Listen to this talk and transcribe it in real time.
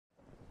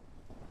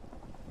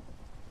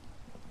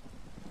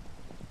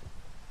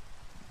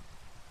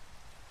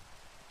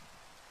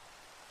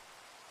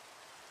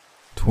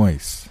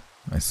Twice,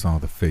 I saw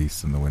the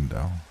face in the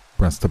window,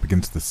 pressed up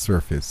against the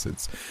surface,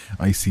 its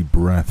icy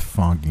breath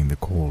fogging the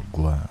cold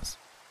glass.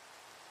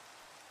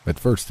 At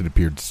first it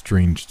appeared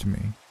strange to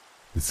me,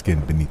 the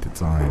skin beneath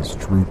its eyes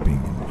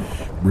drooping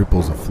and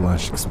ripples of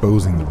flesh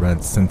exposing the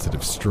red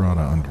sensitive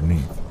strata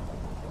underneath.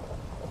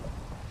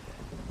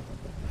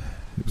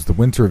 It was the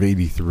winter of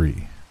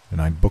 '83, and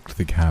I'd booked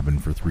the cabin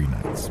for 3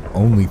 nights.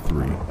 Only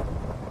 3.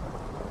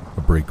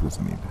 A break was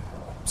needed.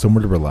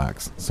 Somewhere to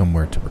relax,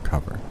 somewhere to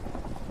recover.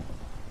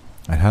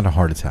 I'd had a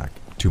heart attack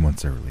 2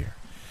 months earlier.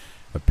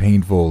 A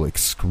painful,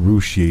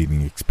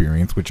 excruciating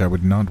experience which I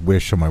would not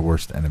wish on my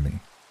worst enemy.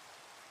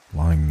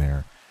 Lying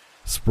there,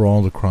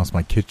 sprawled across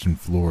my kitchen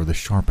floor, the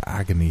sharp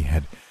agony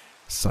had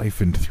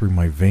siphoned through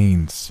my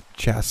veins,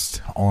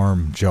 chest,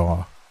 arm,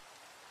 jaw.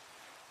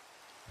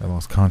 I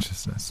lost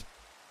consciousness,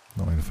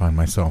 only to find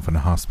myself in a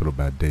hospital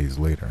bed days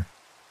later.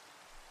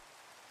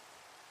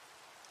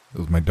 It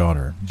was my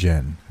daughter,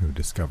 Jen, who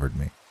discovered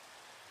me.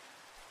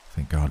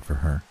 Thank God for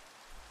her.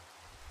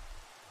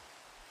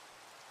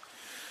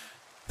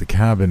 The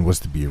cabin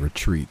was to be a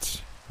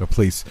retreat, a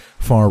place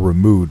far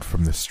removed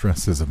from the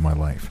stresses of my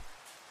life.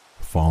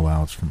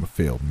 Fallouts from a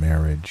failed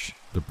marriage,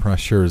 the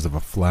pressures of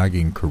a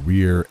flagging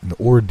career, and the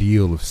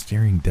ordeal of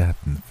staring death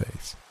in the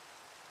face.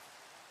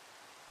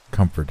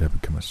 Comfort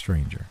had become a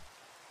stranger.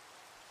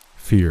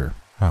 Fear,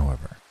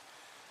 however,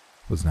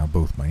 was now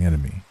both my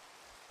enemy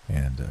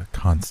and a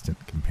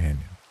constant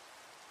companion.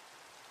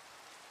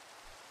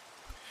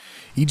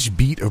 Each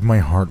beat of my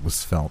heart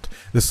was felt,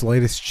 the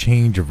slightest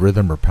change of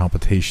rhythm or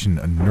palpitation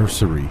a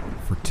nursery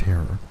for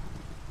terror.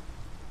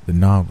 The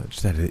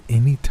knowledge that at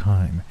any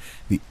time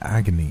the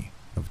agony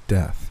of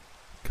death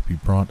could be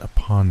brought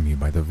upon me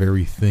by the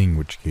very thing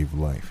which gave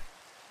life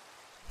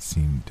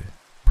seemed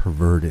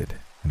perverted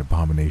an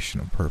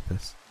abomination of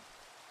purpose.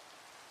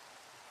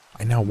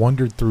 I now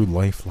wandered through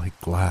life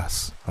like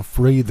glass,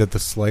 afraid that the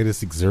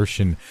slightest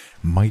exertion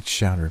might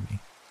shatter me.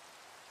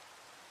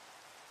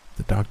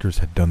 The doctors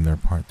had done their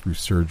part through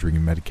surgery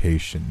and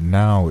medication.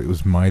 Now it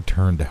was my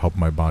turn to help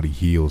my body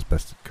heal as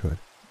best it could.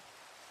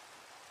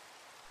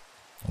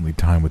 Only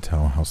time would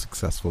tell how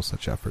successful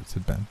such efforts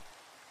had been.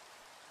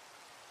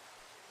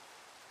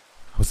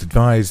 I was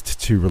advised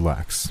to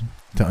relax,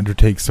 to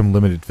undertake some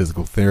limited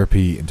physical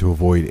therapy, and to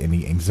avoid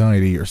any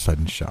anxiety or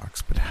sudden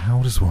shocks. But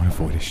how does one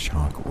avoid a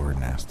shock or a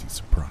nasty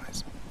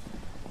surprise?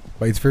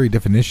 By its very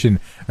definition,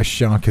 a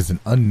shock is an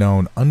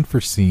unknown,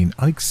 unforeseen,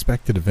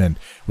 unexpected event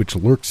which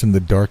lurks in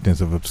the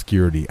darkness of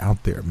obscurity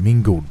out there,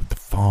 mingled with the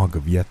fog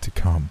of yet to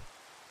come.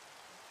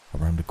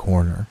 Around a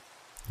corner,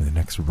 in the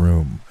next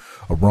room,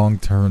 a wrong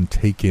turn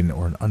taken,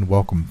 or an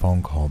unwelcome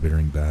phone call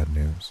bearing bad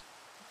news.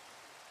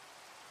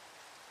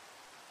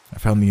 I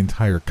found the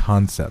entire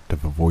concept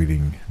of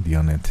avoiding the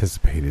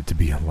unanticipated to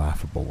be a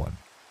laughable one.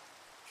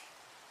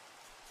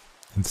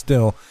 And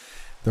still,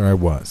 there I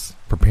was,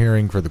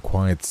 preparing for the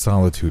quiet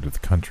solitude of the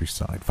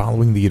countryside,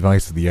 following the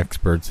advice of the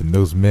experts and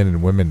those men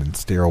and women in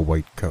sterile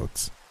white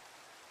coats.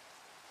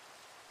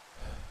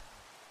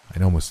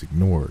 I'd almost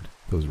ignored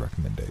those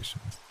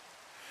recommendations,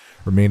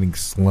 remaining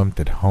slumped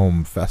at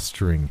home,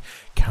 festering,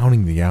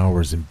 counting the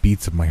hours and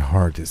beats of my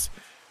heart as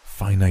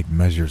finite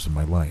measures of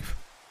my life.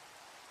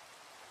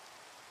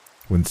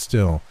 When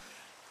still,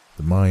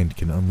 the mind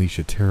can unleash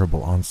a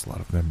terrible onslaught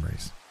of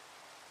memories.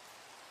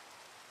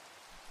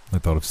 I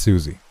thought of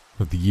Susie,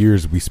 of the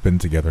years we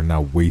spent together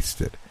now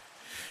wasted.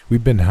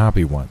 We'd been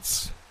happy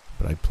once,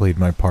 but I'd played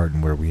my part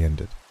in where we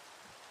ended.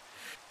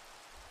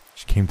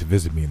 She came to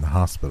visit me in the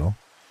hospital.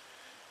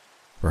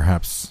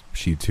 Perhaps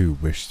she too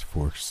wished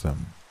for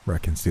some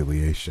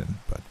reconciliation,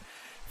 but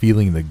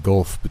feeling the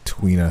gulf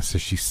between us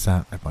as she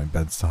sat at my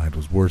bedside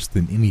was worse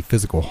than any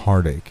physical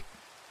heartache.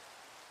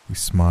 We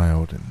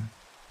smiled and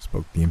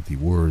spoke the empty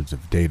words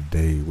of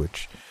day-to-day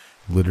which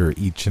litter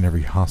each and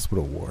every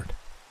hospital ward.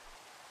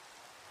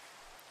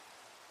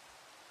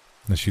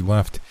 As she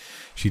left,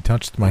 she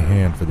touched my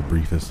hand for the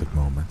briefest of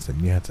moments,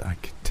 and yet I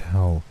could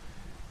tell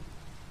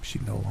she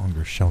no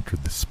longer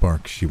sheltered the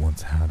spark she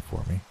once had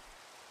for me.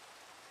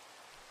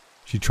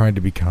 She tried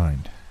to be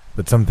kind,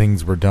 but some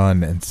things were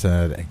done and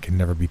said and can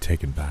never be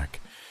taken back.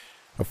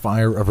 A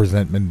fire of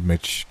resentment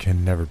which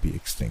can never be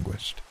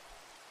extinguished.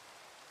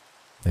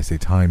 They say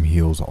time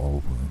heals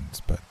all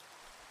wounds, but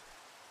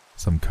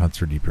some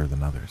cuts are deeper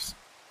than others.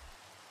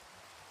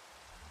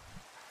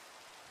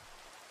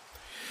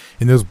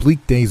 In those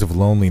bleak days of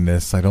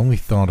loneliness, I'd only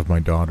thought of my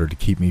daughter to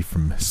keep me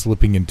from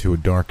slipping into a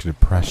dark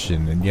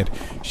depression, and yet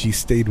she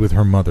stayed with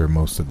her mother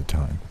most of the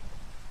time.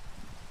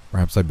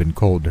 Perhaps I'd been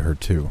cold to her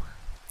too.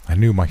 I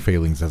knew my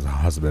failings as a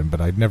husband, but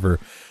I'd never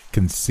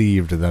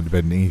conceived that I'd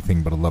been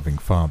anything but a loving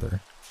father.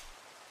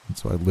 And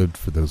so I lived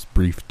for those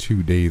brief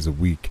 2 days a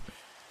week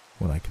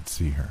when I could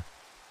see her.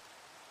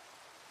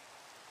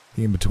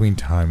 The in-between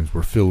times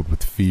were filled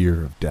with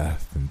fear of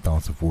death and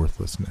thoughts of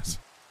worthlessness.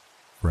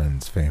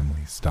 Friends,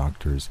 families,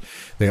 doctors,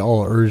 they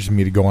all urged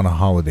me to go on a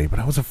holiday, but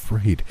I was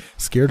afraid,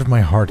 scared of my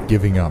heart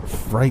giving up,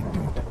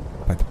 frightened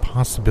by the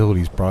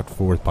possibilities brought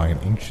forth by an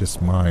anxious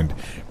mind,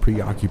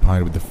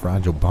 preoccupied with the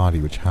fragile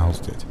body which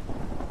housed it.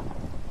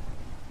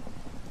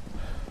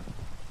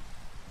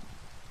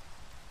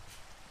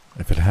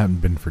 If it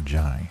hadn't been for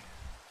Jai,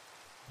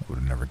 I would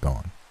have never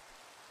gone.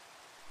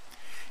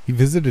 He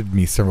visited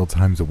me several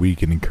times a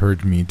week and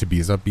encouraged me to be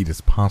as upbeat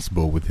as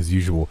possible with his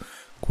usual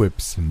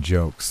quips and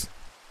jokes.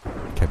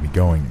 Kept me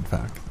going, in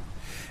fact,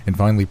 and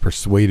finally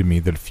persuaded me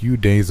that a few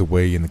days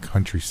away in the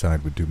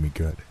countryside would do me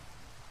good.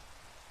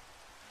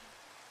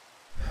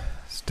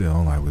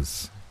 Still, I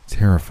was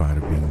terrified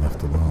of being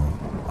left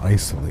alone,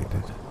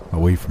 isolated,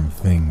 away from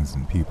things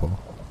and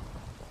people.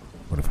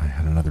 What if I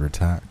had another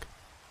attack?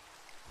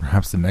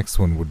 Perhaps the next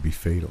one would be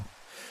fatal.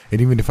 And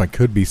even if I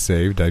could be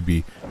saved, I'd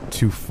be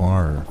too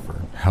far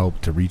for help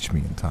to reach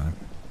me in time.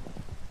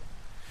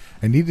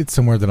 I needed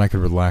somewhere that I could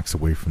relax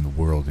away from the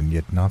world, and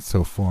yet not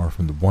so far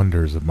from the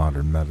wonders of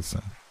modern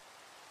medicine.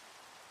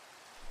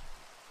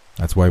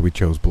 That's why we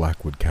chose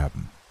Blackwood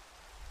Cabin.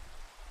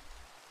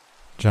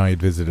 Jai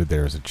had visited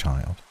there as a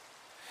child.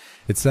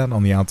 It sat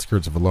on the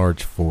outskirts of a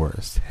large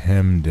forest,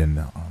 hemmed in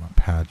on a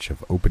patch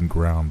of open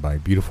ground by a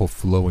beautiful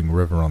flowing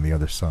river on the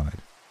other side.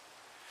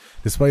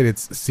 Despite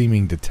its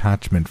seeming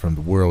detachment from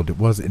the world, it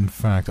was in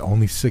fact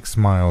only 6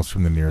 miles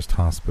from the nearest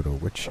hospital,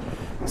 which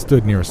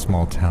stood near a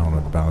small town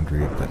on the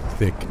boundary of that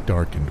thick,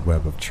 darkened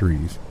web of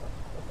trees.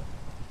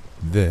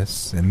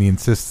 This, and the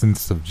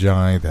insistence of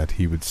Jai that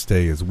he would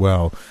stay as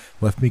well,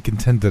 left me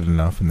contented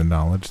enough in the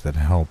knowledge that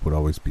help would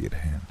always be at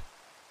hand.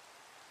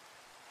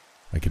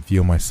 I could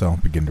feel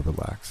myself begin to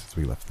relax as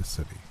we left the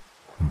city,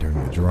 and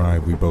during the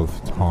drive we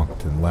both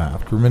talked and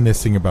laughed,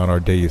 reminiscing about our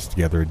days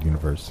together at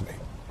university.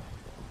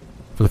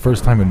 For the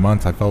first time in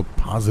months, I felt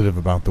positive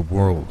about the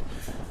world,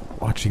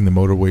 watching the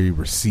motorway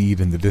recede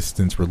in the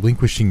distance,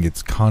 relinquishing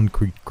its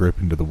concrete grip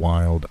into the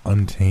wild,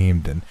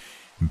 untamed, and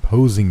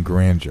imposing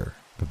grandeur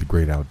of the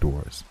great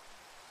outdoors.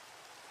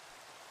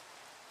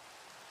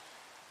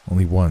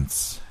 Only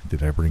once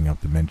did I bring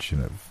up the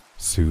mention of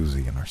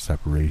Susie and our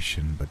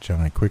separation, but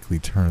Jai quickly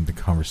turned the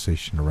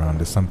conversation around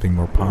to something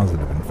more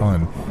positive and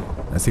fun,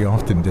 as he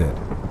often did.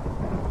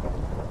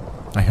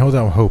 I held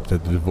out hope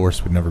that the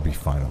divorce would never be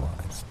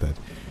finalized, that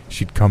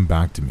she'd come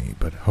back to me,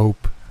 but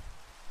hope,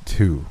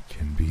 too,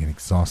 can be an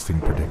exhausting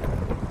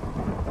predicament.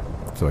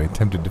 So I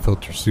attempted to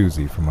filter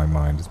Susie from my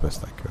mind as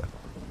best I could.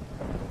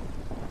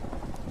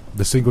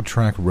 The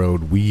single-track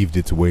road weaved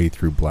its way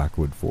through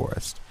Blackwood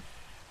Forest.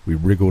 We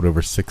wriggled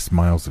over 6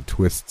 miles of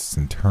twists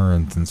and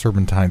turns and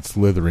serpentine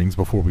slitherings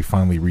before we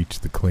finally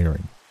reached the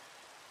clearing.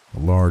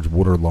 A large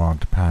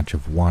waterlogged patch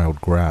of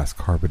wild grass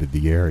carpeted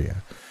the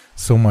area,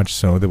 so much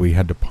so that we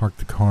had to park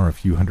the car a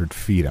few hundred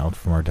feet out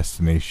from our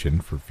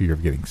destination for fear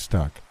of getting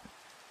stuck.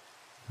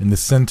 In the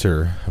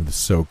center of the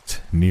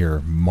soaked, near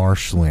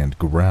marshland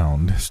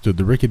ground stood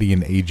the rickety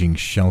and aging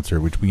shelter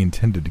which we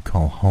intended to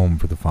call home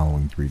for the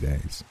following 3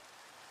 days.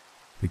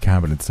 The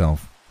cabin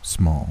itself,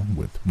 small,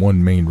 with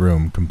one main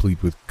room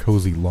complete with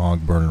cozy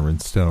log burner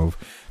and stove,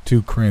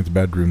 2 cramped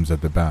bedrooms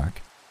at the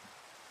back.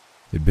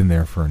 It'd been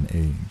there for an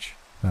age,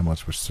 that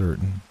much was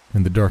certain,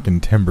 and the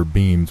darkened timber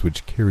beams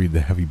which carried the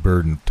heavy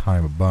burden of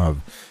time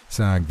above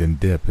sagged and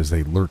dipped as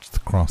they lurched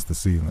across the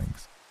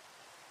ceilings.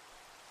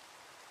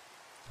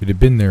 It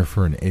had been there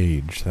for an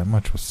age, that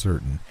much was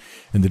certain,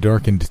 and the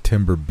darkened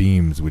timber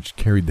beams which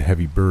carried the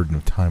heavy burden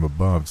of time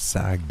above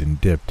sagged and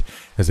dipped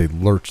as they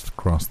lurched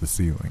across the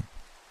ceiling.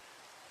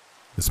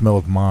 The smell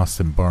of moss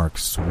and bark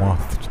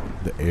swathed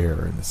the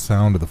air, and the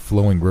sound of the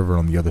flowing river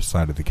on the other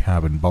side of the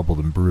cabin bubbled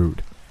and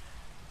brewed.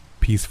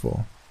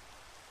 Peaceful,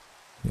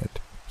 yet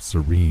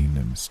serene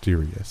and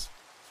mysterious.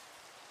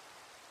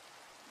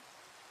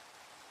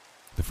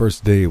 The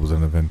first day was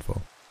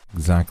uneventful,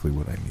 exactly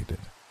what I needed.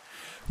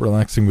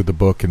 Relaxing with a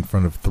book in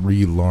front of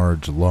 3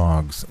 large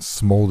logs,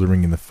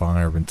 smoldering in the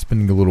fire, and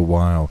spending a little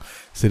while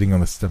sitting on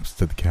the steps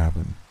to the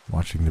cabin,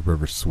 watching the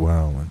river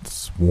swell and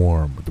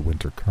swarm with the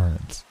winter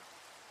currents.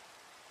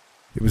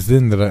 It was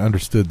then that I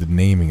understood the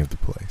naming of the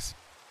place.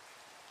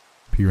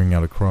 Peering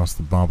out across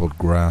the bobbled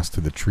grass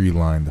to the tree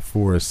line, the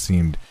forest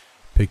seemed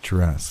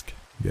picturesque,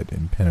 yet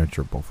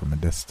impenetrable from a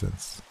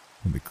distance,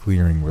 and the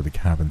clearing where the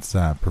cabin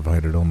sat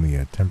provided only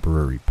a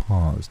temporary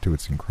pause to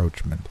its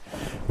encroachment,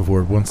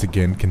 before it once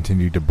again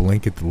continued to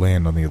blanket the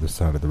land on the other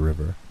side of the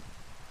river.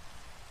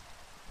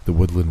 The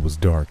woodland was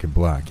dark and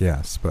black,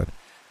 yes, but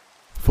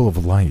full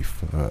of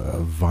life,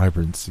 of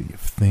vibrancy, of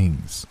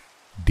things.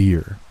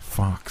 Deer,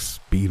 fox,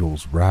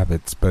 beetles,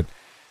 rabbits, but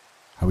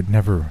I would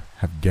never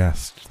have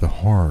guessed the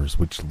horrors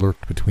which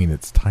lurked between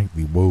its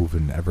tightly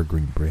woven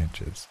evergreen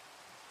branches.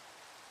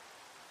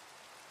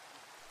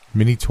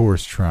 Many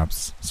tourist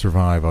traps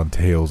survive on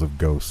tales of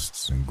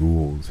ghosts and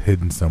ghouls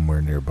hidden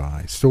somewhere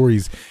nearby,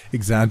 stories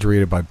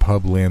exaggerated by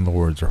pub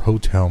landlords or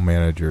hotel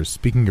managers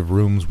speaking of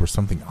rooms where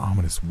something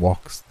ominous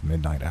walks the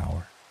midnight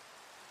hour.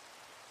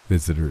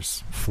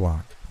 Visitors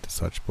flock to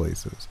such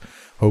places,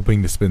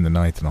 hoping to spend the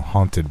night in a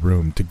haunted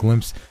room, to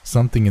glimpse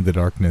something in the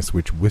darkness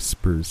which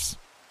whispers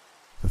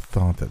the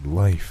thought that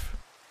life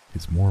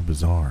is more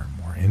bizarre,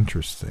 more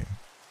interesting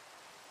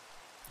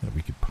than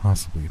we could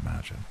possibly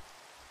imagine.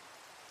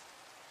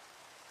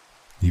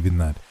 Even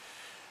that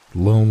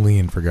lonely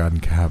and forgotten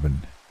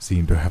cabin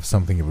seemed to have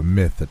something of a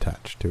myth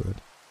attached to it.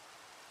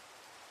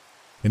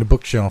 In a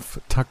bookshelf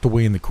tucked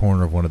away in the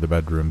corner of one of the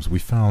bedrooms, we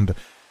found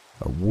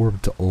a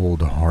warped old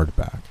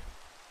hardback.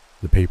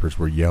 The papers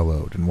were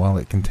yellowed, and while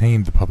it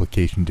contained the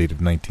publication date of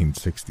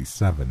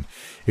 1967,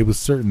 it was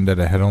certain that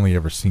it had only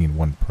ever seen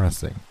one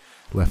pressing,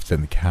 left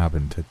in the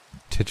cabin to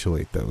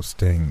titillate those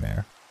staying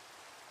there.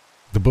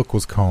 The book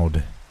was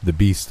called The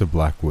Beast of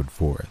Blackwood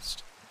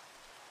Forest.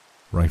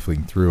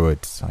 Rifling through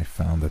it, I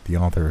found that the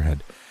author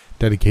had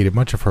dedicated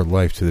much of her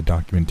life to the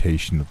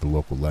documentation of the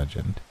local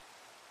legend.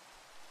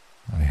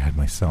 I had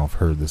myself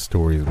heard the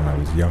stories when I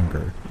was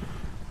younger,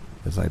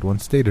 as I had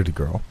once dated a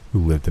girl who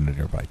lived in a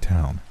nearby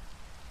town.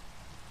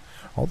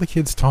 All the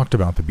kids talked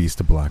about the Beast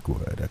of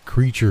Blackwood, a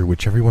creature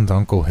which everyone's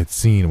uncle had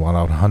seen while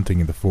out hunting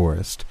in the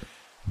forest.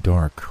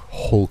 Dark,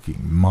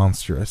 hulking,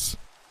 monstrous.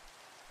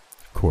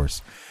 Of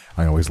course,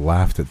 I always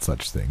laughed at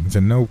such things,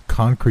 and no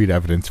concrete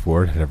evidence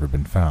for it had ever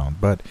been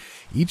found, but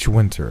each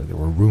winter there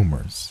were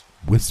rumors,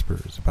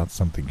 whispers about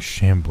something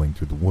shambling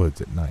through the woods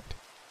at night.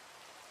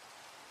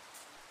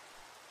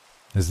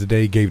 As the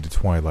day gave to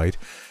twilight,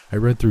 I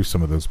read through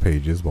some of those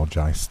pages while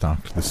Jai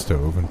stocked the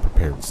stove and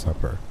prepared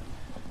supper.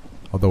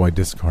 Although I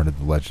discarded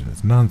the legend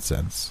as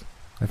nonsense,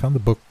 I found the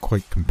book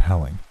quite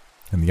compelling,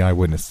 and the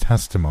eyewitness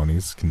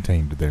testimonies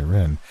contained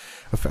therein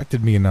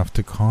affected me enough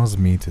to cause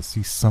me to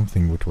see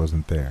something which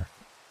wasn't there.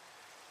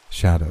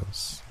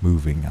 Shadows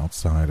moving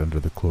outside under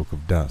the cloak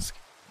of dusk.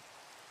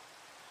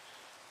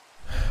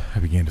 I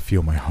began to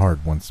feel my heart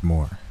once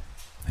more,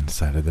 and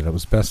decided that it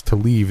was best to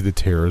leave the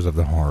terrors of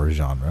the horror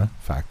genre,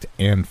 fact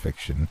and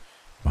fiction,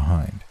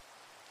 behind.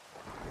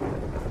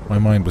 My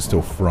mind was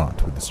still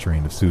fraught with the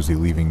strain of Susie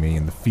leaving me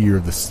and the fear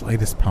of the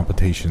slightest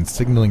palpitation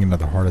signaling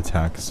another heart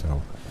attack,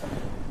 so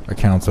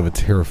accounts of a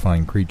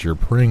terrifying creature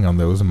preying on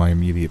those in my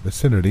immediate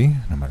vicinity,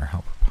 no matter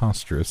how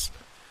preposterous,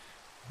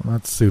 were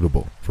not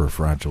suitable for a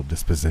fragile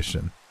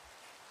disposition.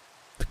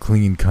 The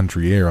clean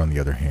country air, on the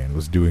other hand,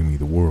 was doing me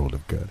the world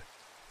of good.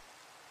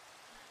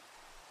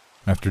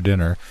 After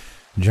dinner,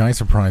 Jai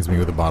surprised me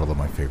with a bottle of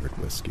my favorite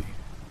whiskey,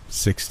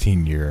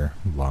 16-year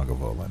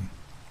Lagavulin.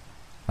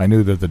 I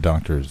knew that the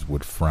doctors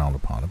would frown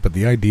upon it, but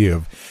the idea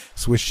of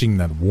swishing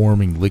that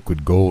warming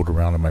liquid gold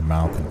around in my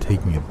mouth and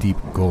taking a deep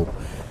gulp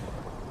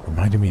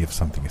reminded me of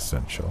something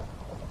essential.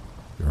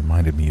 It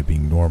reminded me of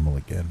being normal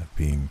again, of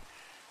being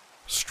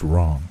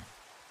strong,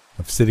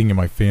 of sitting in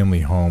my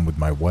family home with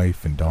my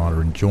wife and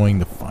daughter, enjoying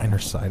the finer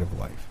side of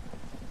life.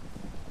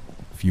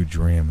 A few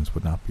drams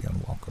would not be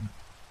unwelcome.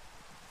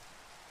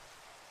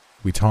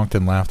 We talked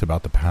and laughed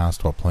about the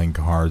past while playing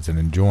cards and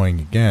enjoying,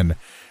 again,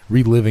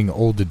 reliving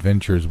old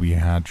adventures we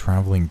had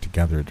traveling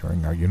together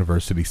during our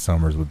university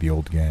summers with the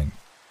old gang.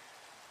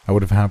 I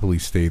would have happily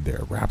stayed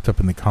there, wrapped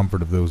up in the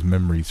comfort of those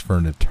memories for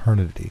an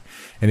eternity,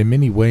 and in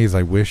many ways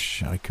I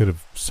wish I could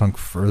have sunk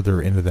further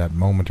into that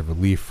moment of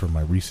relief from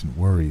my recent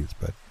worries,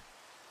 but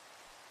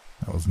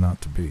that was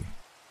not to be.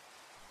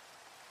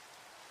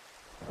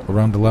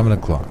 Around 11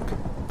 o'clock,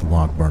 the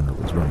log burner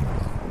was running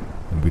low,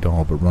 and we'd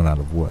all but run out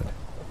of wood.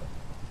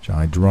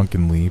 Jai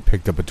drunkenly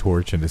picked up a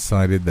torch and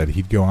decided that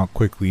he'd go out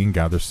quickly and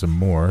gather some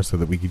more so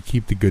that we could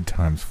keep the good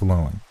times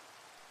flowing.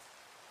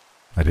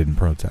 I didn't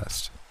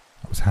protest.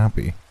 I was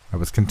happy. I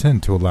was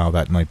content to allow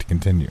that night to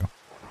continue.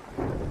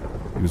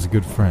 He was a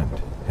good friend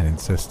and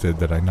insisted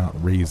that I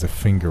not raise a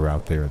finger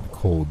out there in the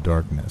cold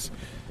darkness.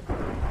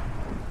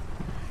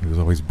 He was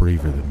always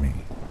braver than me,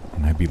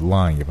 and I'd be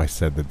lying if I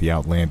said that the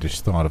outlandish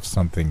thought of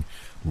something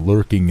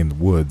lurking in the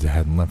woods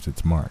hadn't left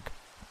its mark.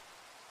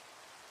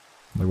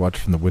 I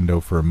watched from the window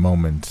for a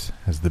moment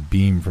as the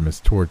beam from his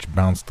torch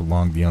bounced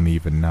along the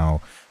uneven, now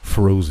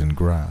frozen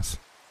grass.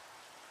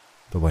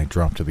 The light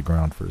dropped to the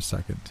ground for a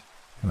second,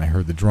 and I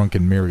heard the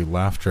drunken merry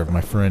laughter of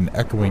my friend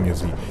echoing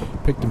as he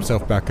picked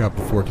himself back up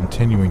before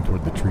continuing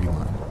toward the tree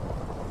line.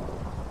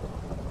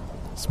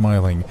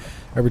 Smiling,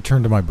 I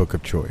returned to my book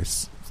of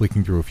choice,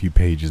 flicking through a few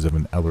pages of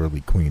an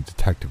Ellery Queen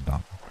detective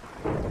novel,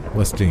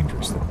 less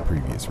dangerous than the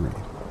previous read.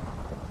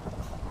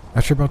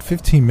 After about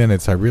 15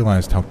 minutes, I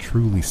realized how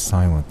truly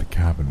silent the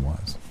cabin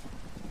was.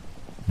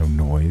 No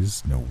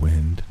noise, no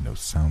wind, no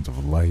sounds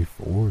of life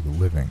or the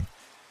living.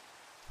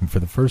 And for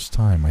the first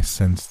time, I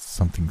sensed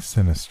something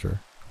sinister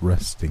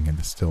resting in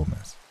the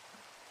stillness.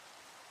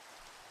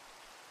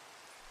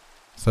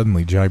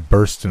 Suddenly, Jai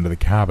burst into the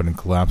cabin and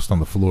collapsed on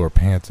the floor,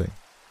 panting.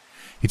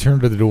 He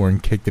turned to the door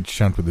and kicked it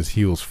shut with his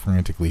heels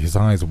frantically, his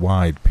eyes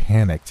wide,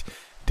 panicked,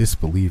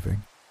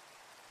 disbelieving.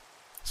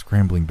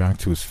 Scrambling back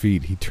to his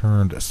feet, he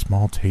turned a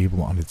small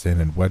table on its end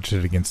and wedged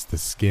it against the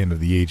skin of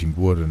the aging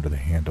wood under the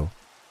handle.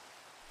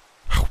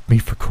 "Help me,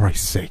 for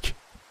Christ's sake,"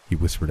 he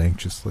whispered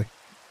anxiously.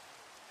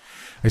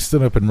 I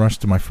stood up and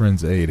rushed to my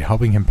friend's aid,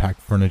 helping him pack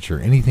furniture,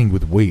 anything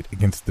with weight,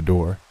 against the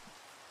door.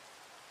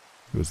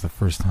 It was the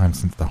first time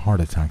since the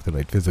heart attack that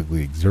I'd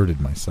physically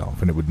exerted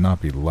myself, and it would not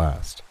be the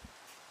last.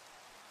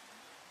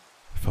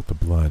 I felt the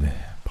blood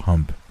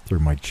pump through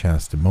my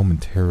chest and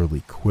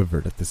momentarily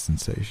quivered at the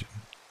sensation.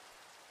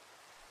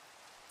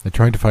 I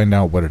tried to find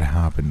out what had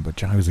happened, but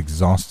Jai was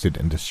exhausted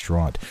and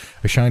distraught.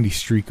 A shiny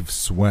streak of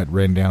sweat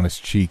ran down his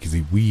cheek as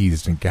he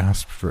wheezed and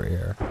gasped for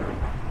air.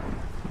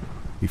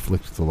 He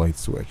flicked the light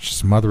switch,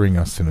 smothering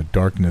us in a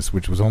darkness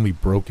which was only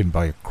broken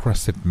by a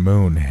crescent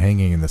moon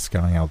hanging in the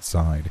sky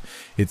outside,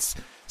 its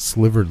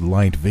slivered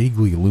light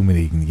vaguely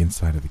illuminating the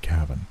inside of the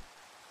cabin.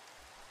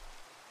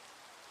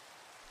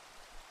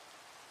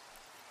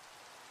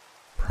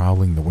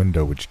 Prowling the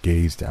window which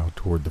gazed out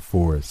toward the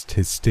forest,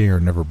 his stare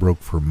never broke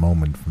for a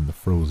moment from the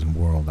frozen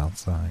world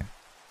outside.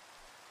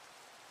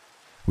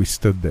 We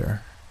stood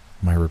there,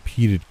 my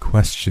repeated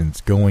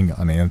questions going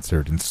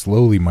unanswered, and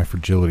slowly my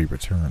fragility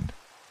returned.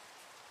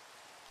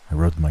 I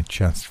rubbed my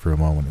chest for a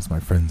moment as my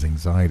friend's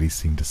anxiety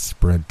seemed to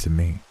spread to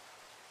me.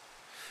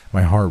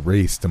 My heart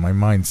raced and my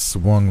mind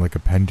swung like a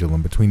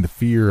pendulum between the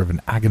fear of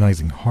an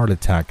agonizing heart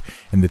attack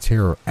and the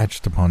terror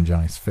etched upon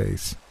Jai's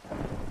face.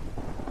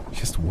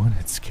 Just what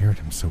had scared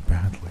him so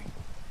badly?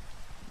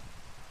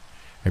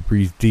 I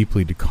breathed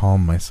deeply to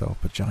calm myself,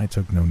 but Jai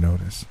took no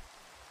notice.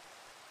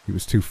 He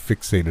was too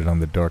fixated on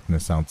the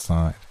darkness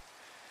outside.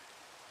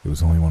 It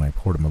was only when I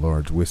poured him a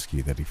large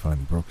whiskey that he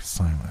finally broke his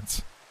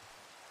silence.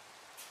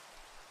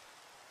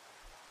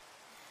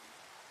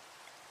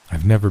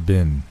 I've never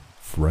been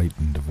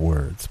frightened of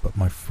words, but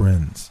my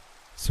friends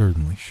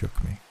certainly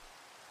shook me.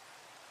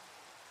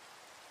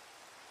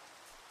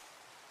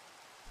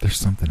 There's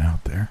something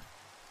out there.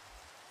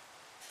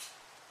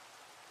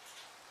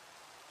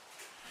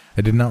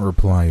 I did not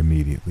reply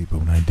immediately, but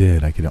when I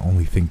did, I could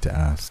only think to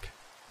ask,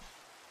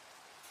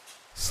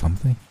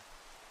 something?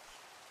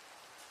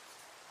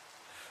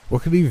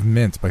 What could he have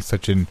meant by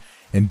such an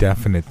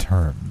indefinite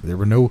term? There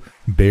were no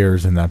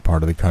bears in that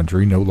part of the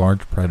country, no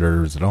large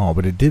predators at all,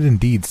 but it did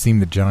indeed seem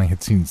that Jai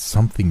had seen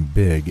something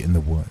big in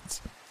the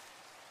woods.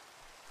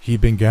 He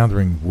had been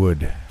gathering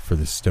wood for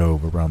the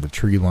stove around the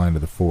tree line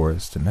of the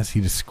forest, and as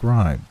he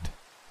described,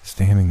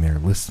 standing there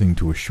listening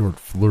to a short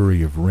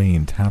flurry of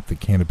rain tap the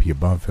canopy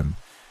above him,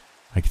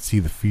 I could see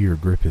the fear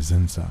grip his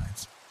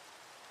insides,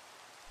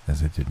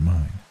 as it did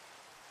mine.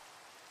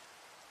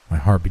 My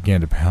heart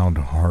began to pound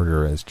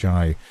harder as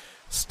Jai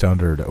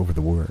stuttered over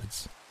the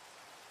words.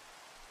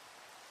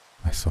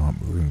 I saw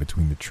it moving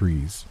between the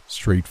trees,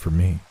 straight for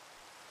me.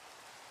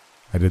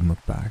 I didn't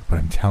look back, but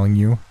I'm telling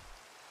you,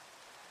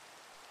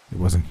 it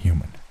wasn't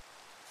human.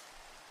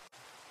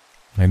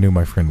 I knew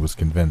my friend was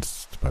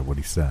convinced by what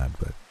he said,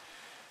 but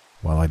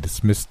while I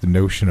dismissed the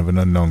notion of an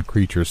unknown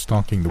creature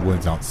stalking the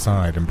woods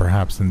outside and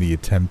perhaps in the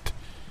attempt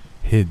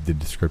hid the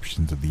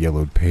descriptions of the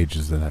yellowed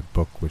pages of that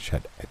book which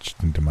had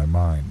etched into my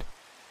mind,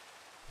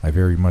 I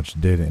very much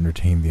did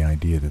entertain the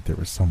idea that there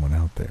was someone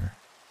out there.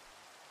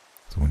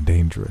 Someone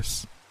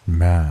dangerous,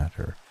 mad,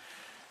 or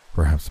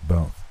perhaps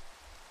both.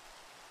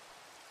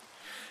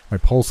 My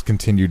pulse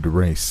continued to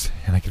race,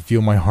 and I could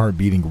feel my heart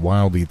beating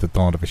wildly at the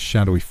thought of a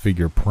shadowy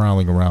figure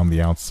prowling around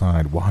the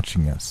outside,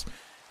 watching us,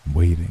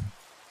 waiting.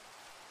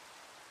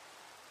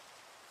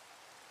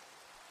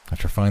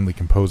 After finally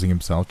composing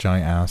himself, Jai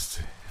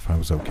asked if I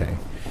was okay.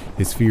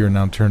 His fear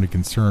now turned to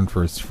concern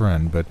for his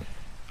friend, but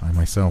I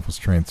myself was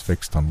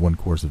transfixed on one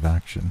course of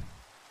action.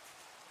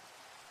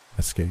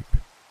 Escape.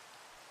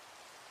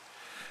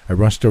 I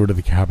rushed over to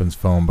the cabin's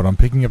phone, but on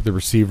picking up the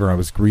receiver I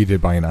was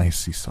greeted by an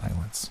icy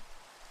silence.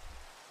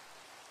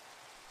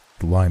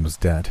 The line was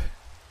dead,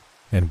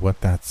 and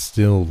what that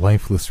still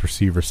lifeless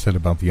receiver said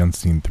about the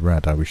unseen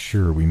threat I was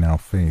sure we now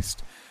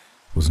faced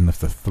was enough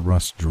to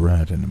thrust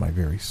dread into my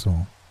very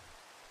soul.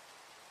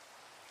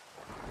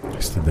 I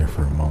stood there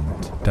for a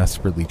moment,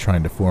 desperately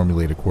trying to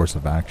formulate a course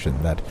of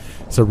action. That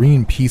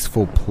serene,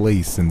 peaceful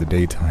place in the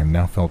daytime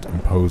now felt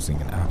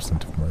imposing and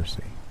absent of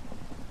mercy.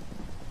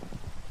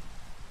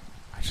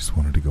 I just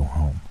wanted to go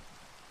home.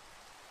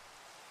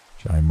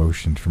 Jai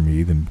motioned for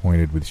me, then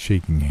pointed with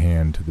shaking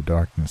hand to the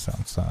darkness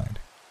outside.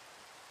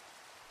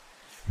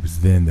 It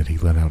was then that he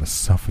let out a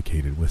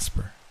suffocated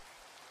whisper.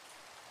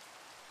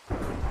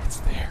 It's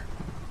there.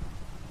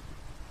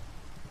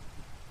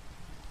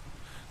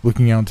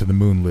 Looking out to the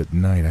moonlit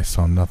night, I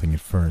saw nothing at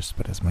first,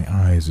 but as my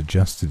eyes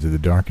adjusted to the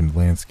darkened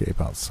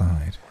landscape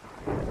outside,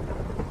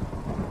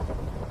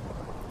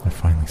 I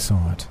finally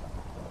saw it.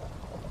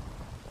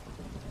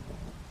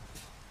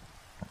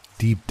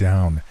 Deep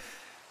down,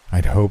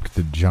 I'd hoped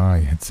that Jai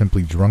had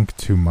simply drunk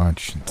too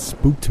much and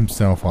spooked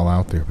himself all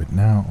out there, but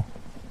now,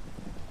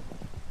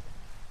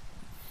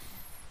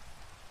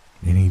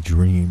 any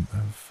dream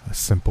of a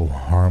simple,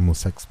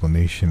 harmless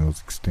explanation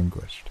was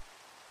extinguished.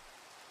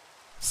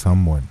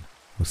 Someone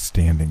was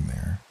standing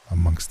there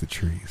amongst the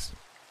trees.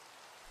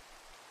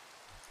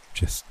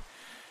 Just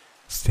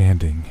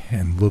standing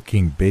and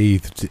looking,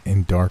 bathed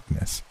in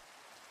darkness.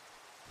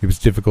 It was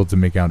difficult to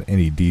make out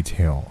any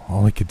detail.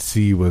 All I could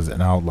see was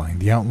an outline,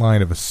 the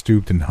outline of a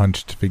stooped and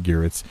hunched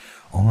figure, its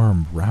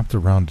arm wrapped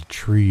around a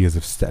tree as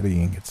if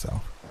steadying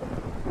itself.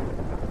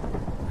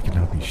 I could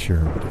not be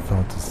sure, but it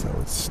felt as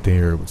though its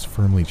stare was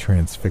firmly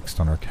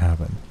transfixed on our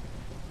cabin.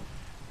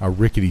 Our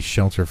rickety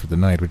shelter for the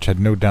night, which had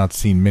no doubt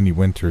seen many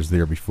winters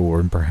there before,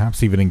 and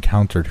perhaps even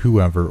encountered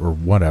whoever or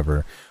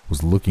whatever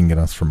was looking at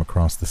us from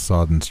across the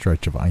sodden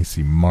stretch of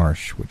icy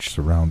marsh which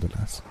surrounded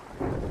us.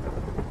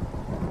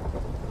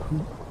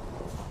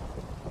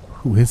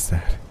 Who is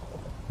that?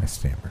 I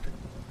stammered.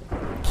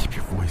 Keep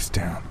your voice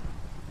down,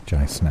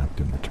 Jai snapped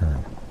in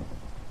return.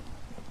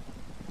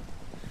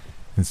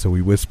 And so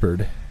we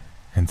whispered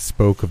and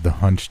spoke of the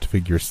hunched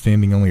figure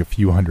standing only a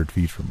few hundred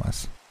feet from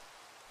us.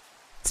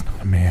 "It's not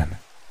a man,"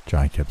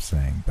 Jai kept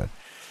saying, but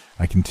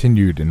I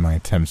continued in my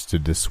attempts to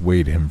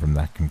dissuade him from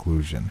that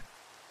conclusion.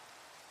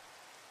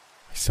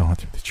 "I saw it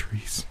through the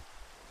trees.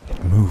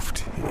 It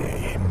moved.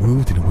 It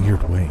moved in a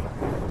weird way,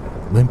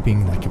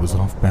 limping like it was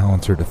off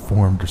balance or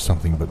deformed or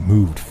something, but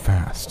moved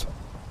fast.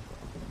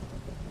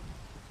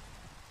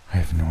 I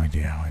have no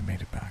idea how I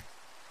made it back.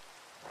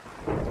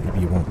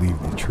 Maybe it won't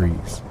leave the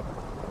trees."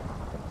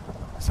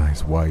 His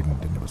eyes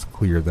widened, and it was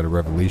clear that a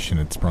revelation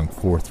had sprung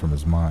forth from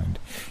his mind.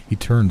 He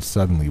turned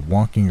suddenly,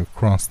 walking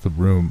across the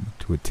room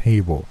to a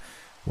table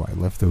where I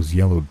left those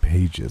yellowed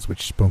pages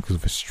which spoke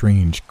of a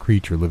strange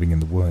creature living in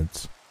the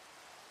woods.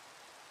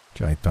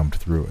 Jai thumbed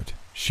through it,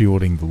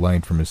 shielding the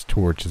light from his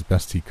torch as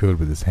best he could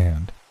with his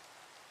hand.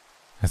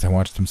 As I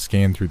watched him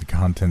scan through the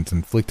contents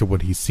and flick to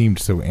what he seemed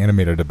so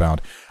animated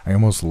about, I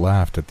almost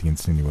laughed at the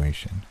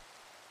insinuation.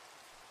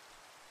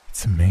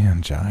 "It's a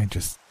man, Jai,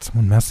 just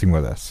someone messing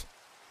with us."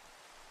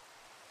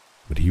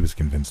 But he was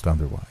convinced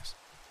otherwise.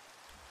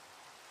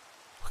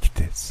 "Look at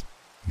this,"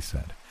 he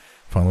said,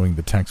 following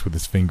the text with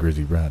his finger as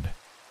he read.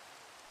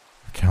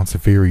 "Accounts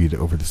have varied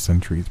over the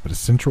centuries, but a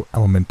central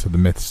element to the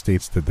myth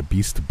states that the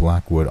beast of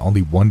Blackwood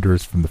only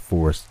wanders from the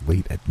forest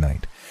late at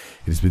night.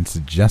 It has been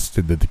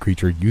suggested that the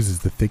creature uses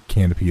the thick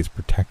canopy as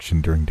protection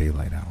during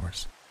daylight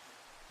hours.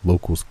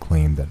 Locals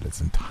claim that it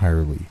is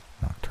entirely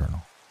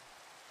nocturnal."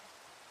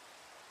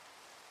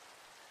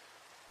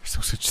 There's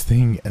no such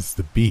thing as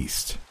the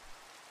beast.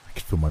 I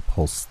could feel my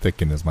pulse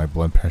thicken as my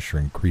blood pressure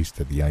increased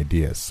at the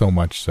idea, so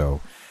much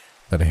so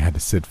that I had to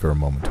sit for a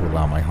moment to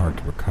allow my heart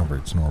to recover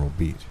its normal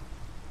beat.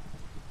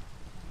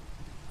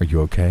 "Are you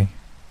okay?"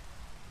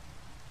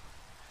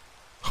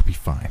 "I'll be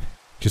fine.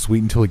 Just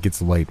wait until it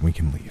gets light and we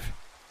can leave."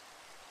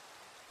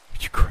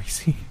 "Are you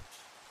crazy?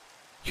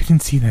 You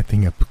didn't see that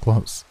thing up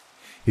close.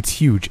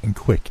 It's huge and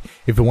quick.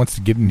 If it wants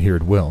to get in here,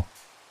 it will."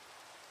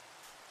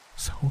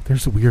 "So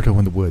there's a weirdo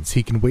in the woods.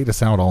 He can wait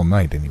us out all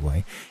night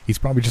anyway. He's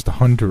probably just a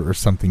hunter or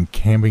something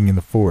camping in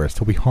the forest.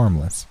 He'll be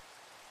harmless."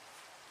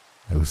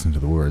 I listened to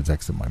the words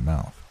exit my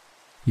mouth.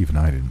 Even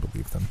I didn't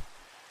believe them.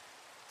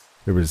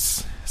 There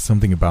was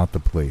something about the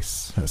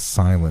place, a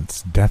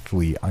silence,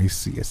 deathly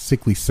icy, a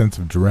sickly sense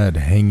of dread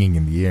hanging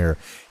in the air,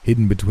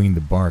 hidden between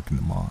the bark and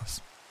the moss.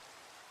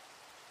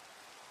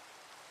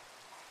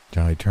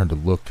 Jai turned to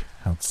look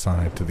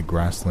outside to the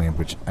grass lamp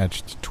which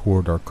etched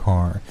toward our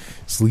car,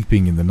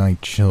 sleeping in the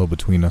night chill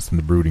between us and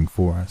the brooding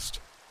forest.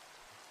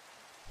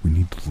 "We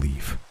need to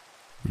leave.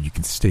 Or you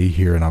can stay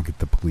here and I'll get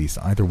the police.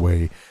 Either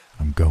way,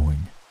 I'm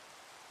going."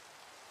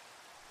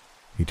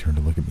 He turned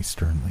to look at me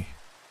sternly.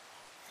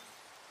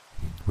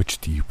 "Which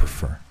do you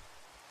prefer?"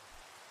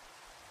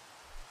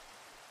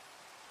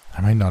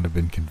 I might not have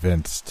been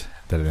convinced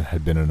that it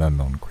had been an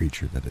unknown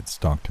creature that had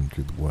stalked him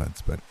through the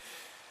woods, but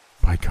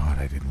by God,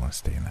 I didn't want to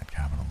stay in that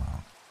cabin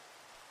alone.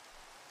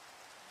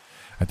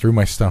 I threw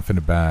my stuff in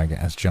a bag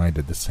as Jai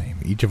did the same,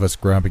 each of us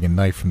grabbing a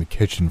knife from the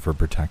kitchen for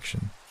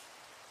protection.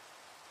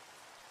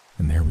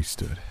 And there we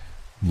stood,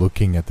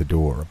 looking at the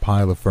door, a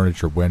pile of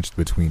furniture wedged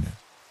between it.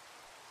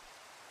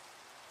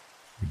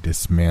 We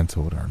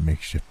dismantled our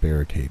makeshift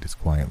barricade as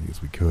quietly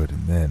as we could,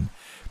 and then,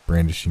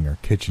 brandishing our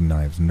kitchen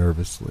knives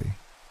nervously,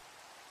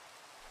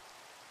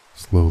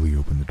 slowly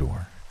opened the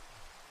door.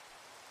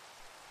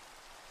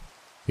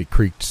 It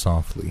creaked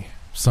softly,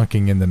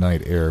 sucking in the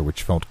night air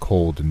which felt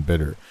cold and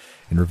bitter,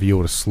 and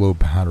revealed a slow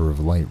patter of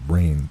light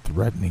rain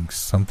threatening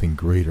something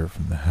greater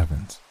from the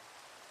heavens.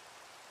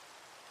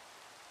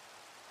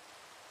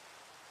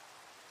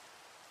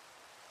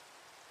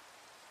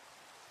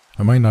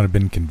 I might not have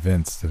been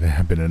convinced that it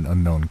had been an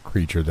unknown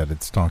creature that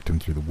had stalked him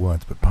through the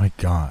woods, but by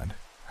God,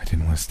 I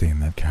didn't want to stay in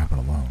that cabin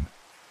alone.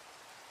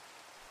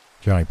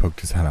 Jai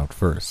poked his head out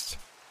first,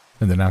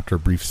 and then after a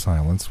brief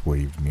silence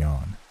waved me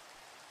on.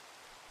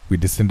 We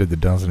descended the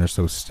dozen or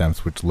so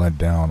steps which led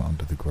down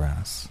onto the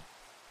grass.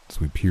 As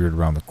we peered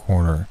around the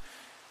corner,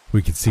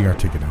 we could see our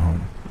ticket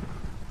home.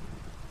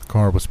 The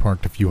car was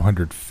parked a few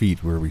hundred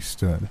feet where we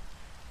stood,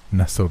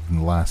 nestled in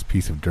the last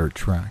piece of dirt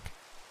track,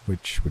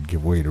 which would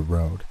give way to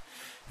road,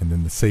 and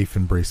then the safe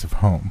embrace of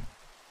home,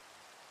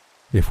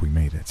 if we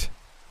made it.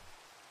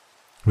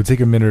 It would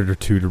take a minute or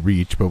two to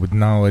reach, but with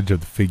knowledge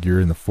of the figure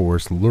in the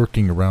forest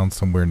lurking around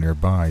somewhere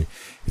nearby,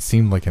 it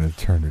seemed like an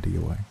eternity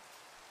away.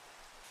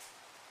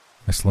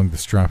 I slung the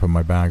strap of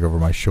my bag over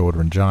my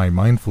shoulder, and Jai,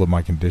 mindful of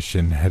my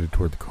condition, headed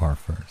toward the car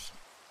first.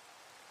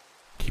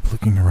 "Keep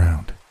looking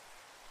around,"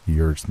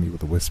 he urged me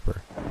with a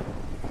whisper.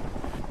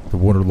 The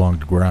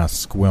waterlogged grass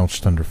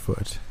squelched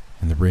underfoot,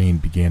 and the rain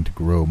began to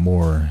grow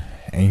more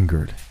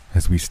angered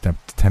as we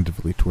stepped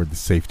tentatively toward the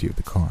safety of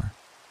the car.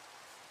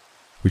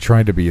 We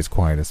tried to be as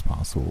quiet as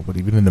possible, but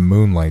even in the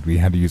moonlight we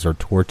had to use our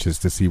torches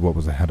to see what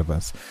was ahead of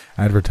us,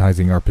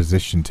 advertising our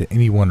position to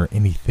anyone or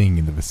anything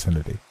in the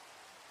vicinity.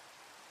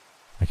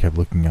 I kept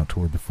looking out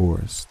toward the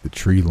forest, the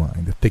tree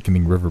line, the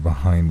thickening river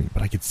behind me,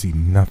 but I could see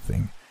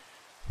nothing.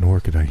 nor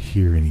could I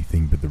hear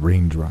anything but the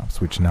raindrops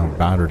which now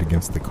battered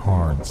against the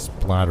car and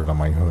splattered on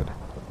my hood.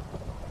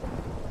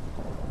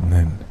 And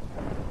then,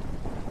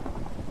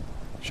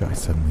 Jai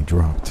suddenly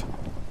dropped.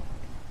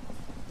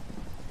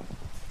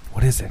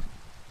 "What is it?"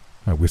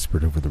 I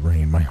whispered over the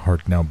rain, my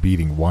heart now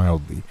beating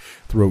wildly,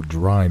 throat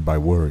dried by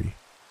worry.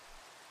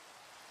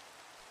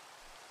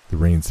 The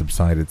rain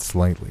subsided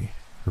slightly,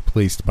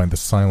 replaced by the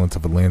silence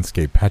of a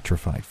landscape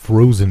petrified,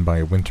 frozen by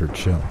a winter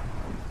chill.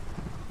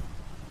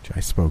 Jai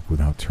spoke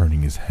without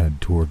turning his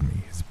head toward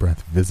me, his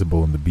breath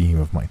visible in the beam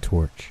of my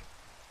torch.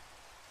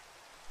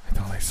 "I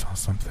thought I saw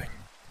something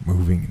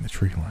moving in the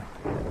tree line."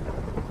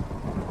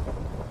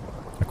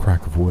 A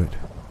crack of wood,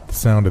 the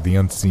sound of the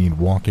unseen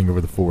walking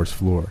over the forest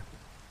floor.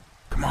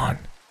 "Come on,"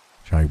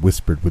 Jai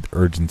whispered with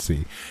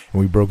urgency, and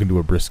we broke into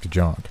a brisk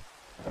jog.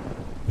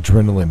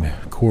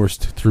 Adrenaline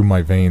coursed through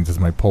my veins as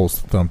my pulse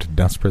thumped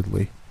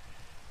desperately.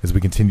 As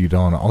we continued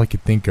on, all I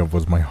could think of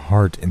was my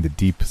heart and the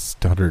deep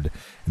stuttered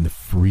and the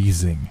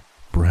freezing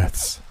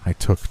breaths I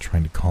took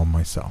trying to calm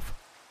myself.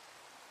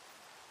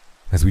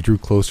 As we drew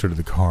closer to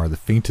the car, the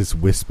faintest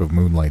wisp of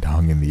moonlight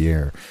hung in the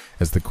air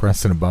as the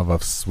crescent above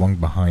us swung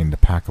behind a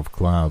pack of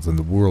clouds and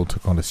the world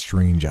took on a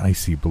strange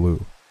icy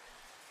blue.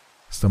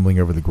 Stumbling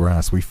over the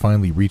grass, we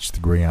finally reached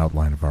the gray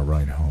outline of our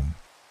ride home.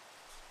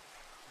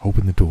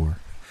 "Open the door.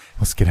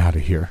 Let's get out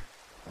of here,"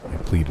 I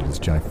pleaded as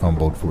Jai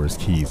fumbled for his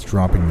keys,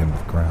 dropping them to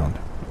the ground.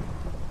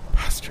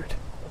 "Bastard,"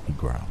 he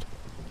growled.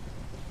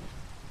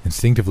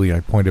 Instinctively,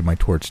 I pointed my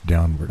torch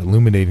downward,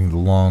 illuminating the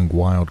long,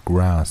 wild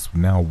grass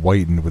now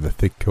whitened with a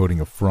thick coating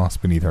of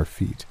frost beneath our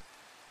feet.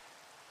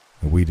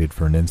 I waited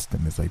for an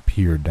instant as I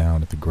peered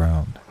down at the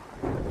ground.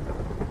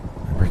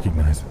 I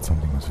recognized that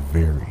something was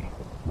very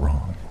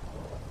wrong.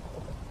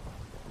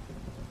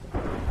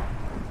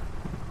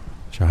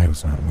 Jai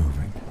was not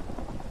moving.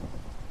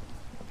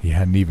 He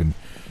hadn't even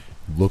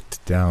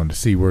looked down to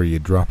see where he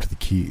had dropped the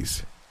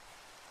keys.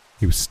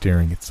 He was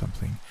staring at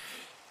something,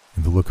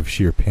 and the look of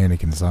sheer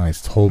panic in his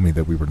eyes told me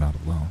that we were not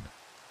alone.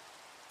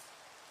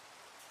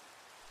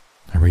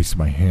 I raised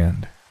my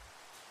hand,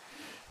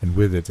 and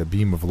with it a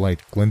beam of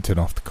light glinted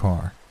off the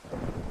car.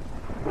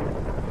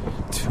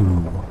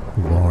 Two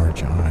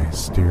large eyes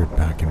stared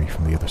back at me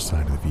from the other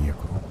side of the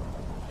vehicle.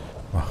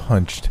 A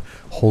hunched,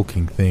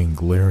 hulking thing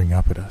glaring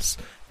up at us,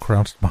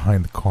 crouched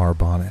behind the car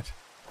bonnet.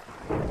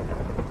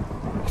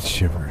 It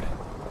shivered,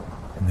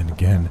 and then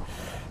again,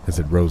 as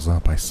it rose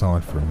up, I saw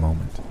it for a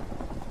moment.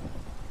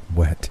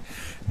 Wet,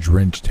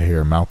 drenched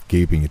hair, mouth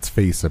gaping, its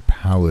face a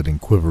pallid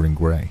and quivering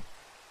gray.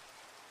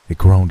 It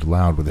groaned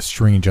loud with a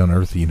strange,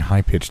 unearthly, and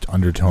high-pitched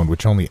undertone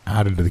which only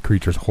added to the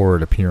creature's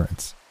horrid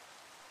appearance.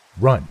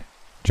 "Run!"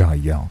 Jai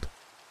yelled.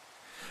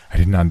 I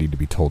did not need to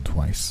be told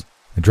twice.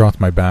 I dropped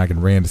my bag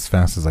and ran as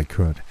fast as I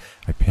could.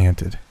 I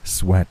panted,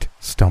 sweat,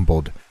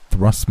 stumbled,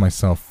 thrust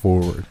myself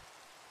forward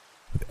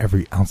with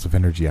every ounce of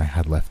energy I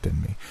had left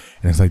in me,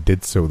 and as I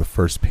did so, the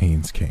first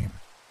pains came.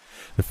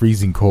 The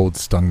freezing cold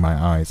stung my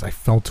eyes. I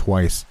fell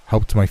twice,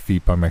 helped to my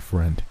feet by my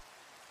friend.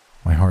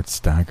 My heart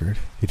staggered.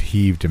 It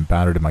heaved and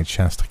battered in my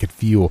chest. I could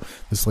feel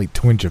the slight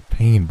twinge of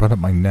pain run up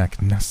my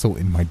neck, nestle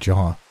in my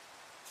jaw.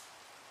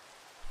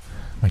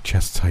 My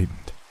chest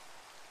tightened.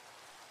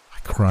 I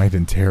cried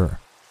in terror.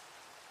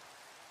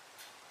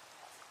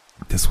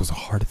 This was a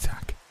heart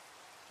attack.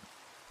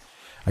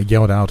 I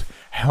yelled out,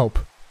 "Help!"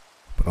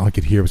 but all I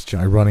could hear was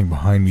Jai running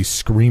behind me,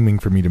 screaming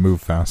for me to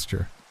move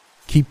faster.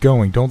 "Keep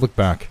going, don't look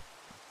back."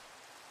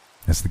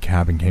 As the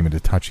cabin came into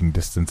touching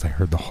distance, I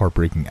heard the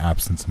heartbreaking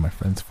absence of my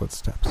friend's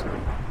footsteps.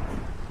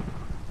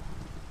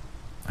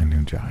 I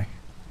knew Jai.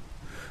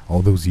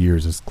 All those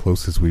years, as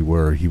close as we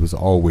were, he was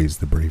always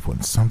the brave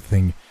one,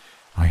 something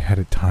I had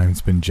at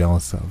times been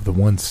jealous of, the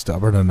one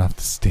stubborn enough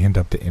to stand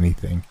up to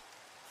anything.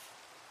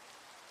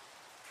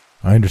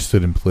 I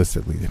understood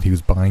implicitly that he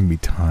was buying me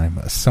time,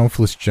 a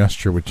selfless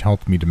gesture which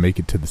helped me to make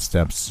it to the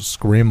steps,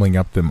 scrambling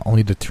up them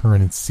only to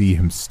turn and see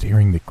him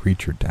staring the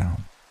creature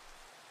down.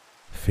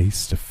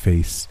 Face to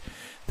face,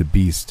 the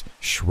beast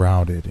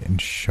shrouded in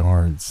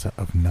shards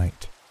of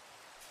night.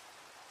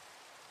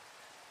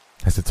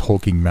 As its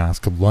hulking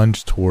mask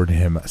lunged toward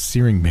him, a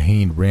searing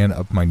pain ran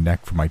up my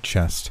neck from my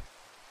chest.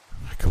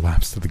 I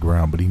collapsed to the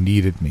ground, but he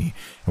needed me,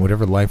 and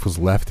whatever life was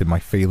left in my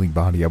failing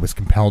body, I was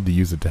compelled to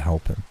use it to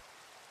help him.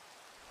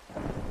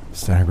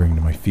 Staggering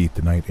to my feet,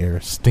 the night air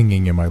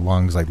stinging in my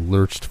lungs, I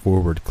lurched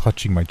forward,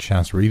 clutching my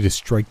chest, ready to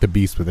strike the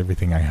beast with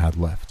everything I had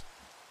left.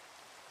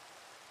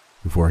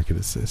 Before I could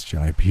assist,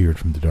 Jai appeared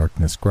from the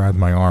darkness, grabbed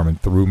my arm, and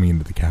threw me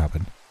into the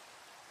cabin.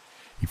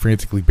 He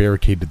frantically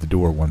barricaded the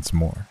door once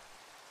more.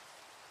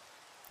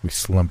 We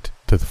slumped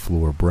to the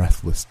floor,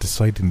 breathless,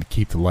 deciding to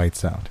keep the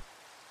lights out,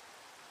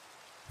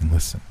 and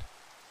listened.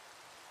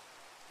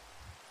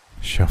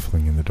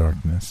 Shuffling in the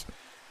darkness,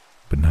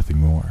 but nothing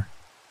more.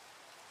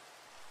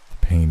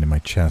 The pain in my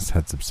chest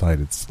had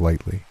subsided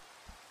slightly.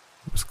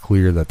 It was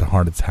clear that the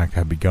heart attack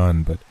had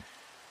begun, but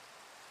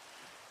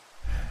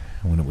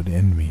when it would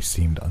end me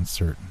seemed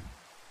uncertain.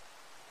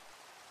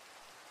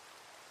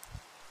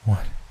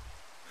 What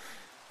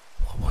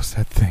was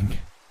that thing?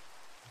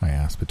 I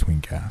asked between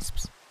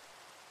gasps.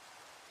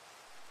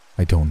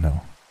 "I don't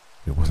know.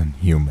 It wasn't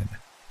human,"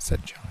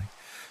 said Jai,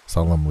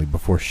 solemnly,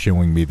 before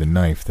showing me the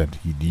knife that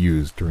he'd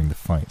used during the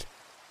fight,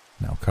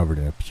 now covered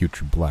in a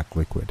putrid black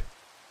liquid.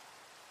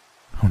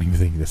 "I don't even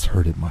think this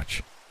hurt it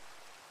much."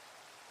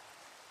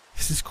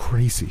 "This is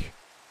crazy.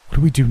 What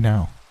do we do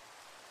now?"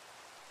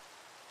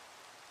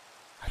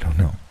 "I don't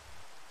know.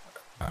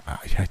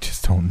 I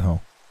just don't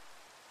know."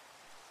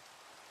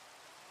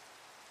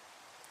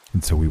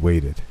 And so we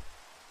waited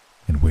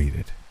and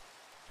waited,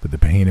 but the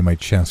pain in my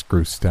chest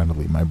grew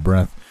steadily, my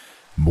breath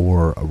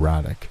more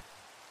erratic.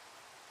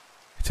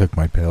 I took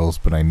my pills,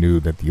 but I knew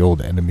that the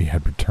old enemy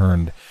had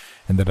returned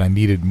and that I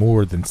needed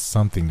more than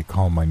something to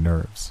calm my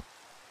nerves.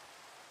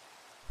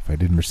 If I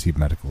didn't receive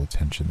medical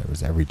attention, there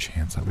was every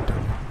chance I would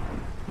die.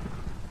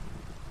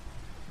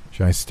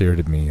 Jai stared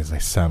at me as I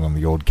sat on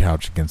the old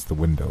couch against the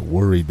window,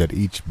 worried that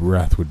each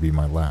breath would be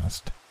my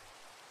last.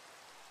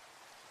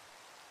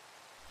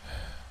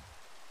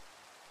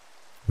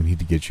 "We need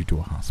to get you to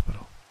a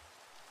hospital,"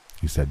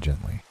 he said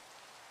gently.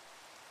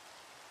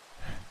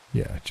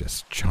 "Yeah,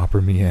 just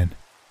chopper me in."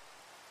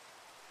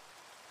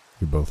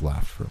 We both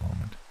laughed for a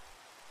moment.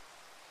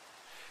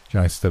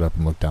 Jai stood up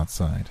and looked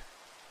outside.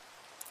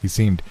 He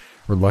seemed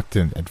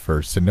reluctant at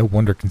first, and no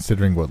wonder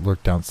considering what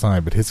lurked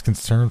outside, but his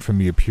concern for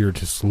me appeared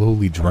to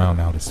slowly drown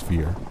out his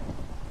fear.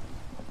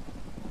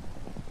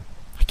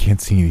 "I can't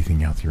see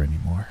anything out here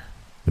anymore.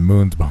 The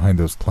moon's behind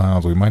those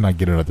clouds. We might not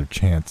get another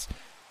chance.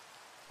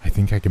 I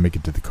think I can make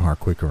it to the car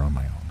quicker on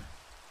my own."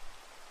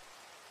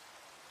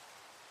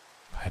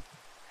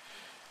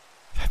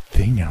 That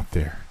thing out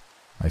there,"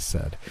 I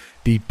said,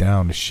 deep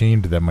down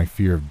ashamed that my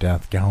fear of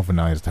death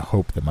galvanized the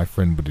hope that my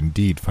friend would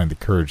indeed find the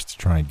courage to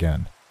try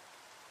again.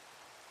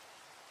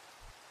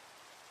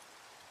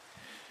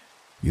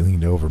 He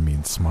leaned over me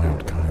and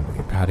smiled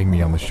kindly, patting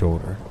me on the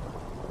shoulder.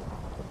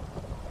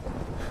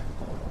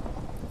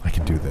 "I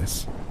can do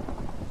this.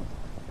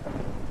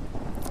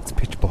 It's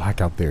pitch black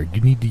out there.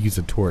 You need to use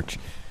a torch,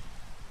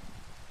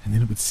 and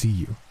then it would see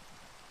you,"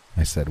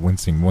 I said,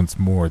 wincing once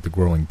more at the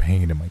growing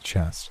pain in my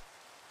chest.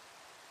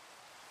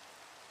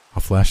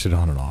 "I'll flash it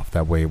on and off.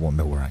 That way it won't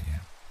know where I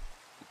am.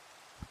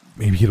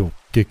 Maybe it'll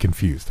get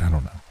confused. I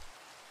don't know."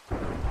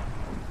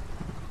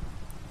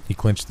 He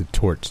clenched the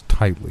torch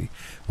tightly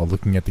while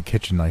looking at the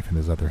kitchen knife in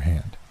his other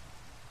hand.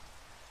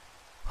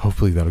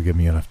 "Hopefully that'll give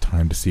me enough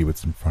time to see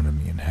what's in front of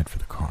me and head for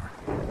the car.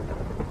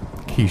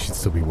 The key should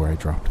still be where I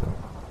dropped them."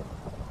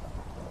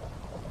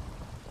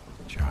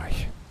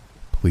 "Jai,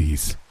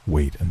 please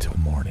wait until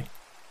morning."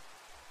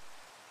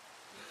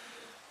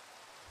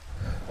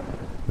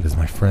 But as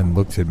my friend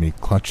looked at me,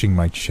 clutching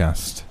my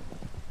chest,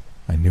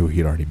 I knew he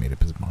had already made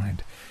up his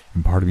mind,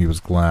 and part of me was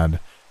glad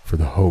for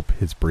the hope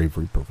his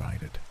bravery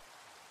provided.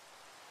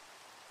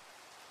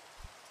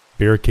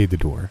 "Barricade the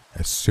door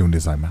as soon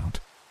as I'm out."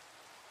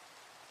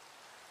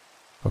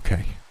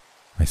 "Okay,"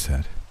 I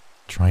said,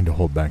 trying to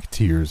hold back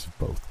tears of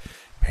both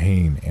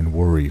pain and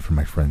worry for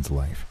my friend's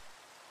life.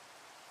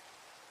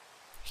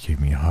 He gave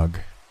me a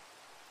hug,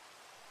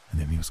 and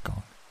then he was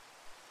gone.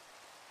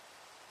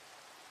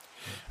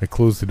 I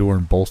closed the door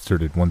and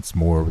bolstered it once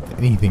more with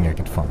anything I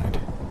could find.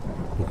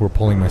 Before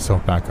pulling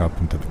myself back up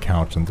into the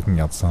couch and looking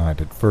outside,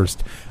 at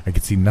first I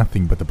could see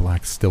nothing but the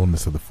black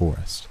stillness of the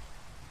forest.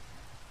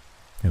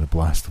 And a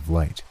blast of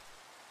light,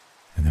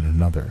 and then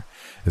another,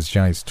 as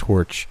Jai's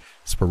torch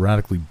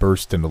sporadically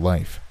burst into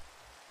life.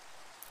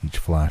 Each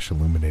flash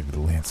illuminated the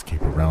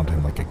landscape around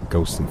him like a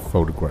ghostly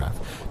photograph,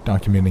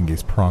 documenting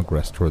his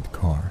progress toward the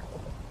car.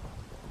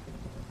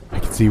 I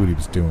could see what he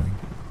was doing.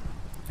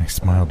 I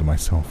smiled to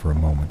myself for a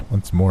moment,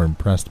 once more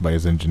impressed by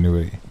his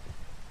ingenuity.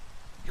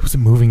 He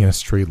wasn't moving in a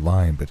straight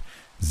line, but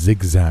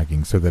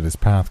zigzagging so that his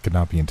path could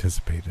not be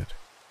anticipated.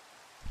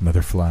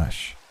 Another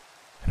flash,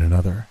 and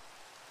another.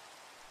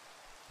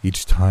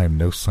 Each time,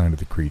 no sign of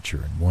the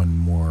creature, and one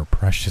more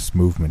precious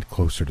movement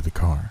closer to the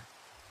car.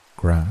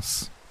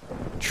 Grass,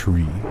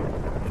 tree,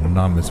 an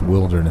anonymous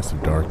wilderness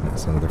of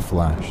darkness, another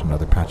flash,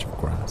 another patch of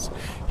grass.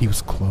 He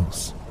was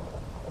close.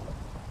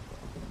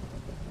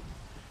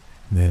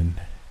 Then,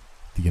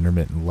 the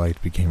intermittent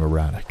light became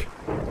erratic,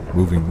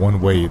 moving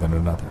one way then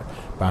another,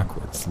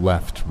 backwards,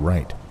 left,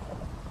 right.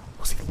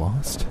 Was he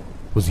lost?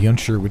 Was he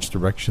unsure which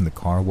direction the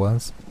car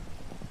was?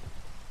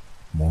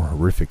 A more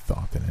horrific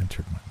thought than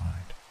entered my mind.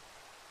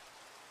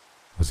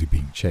 Was he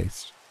being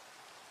chased?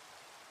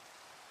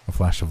 A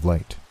flash of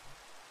light.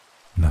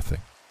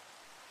 Nothing.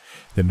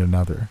 Then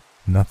another.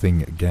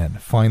 Nothing again.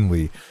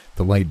 Finally,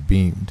 the light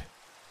beamed.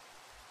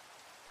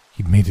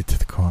 He'd made it to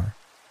the car.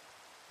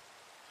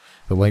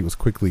 The light was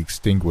quickly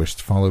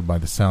extinguished, followed by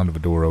the sound of a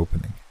door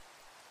opening.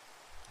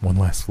 One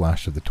last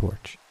flash of the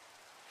torch.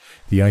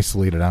 The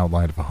isolated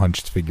outline of a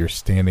hunched figure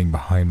standing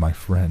behind my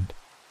friend.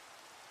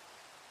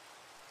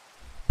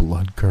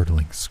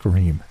 Blood-curdling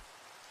scream.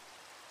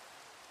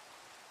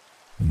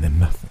 And then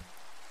nothing.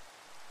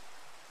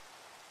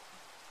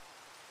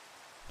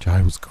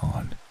 Jai was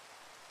gone.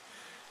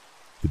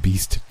 The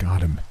beast had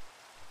got him,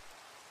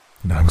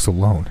 and I was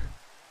alone.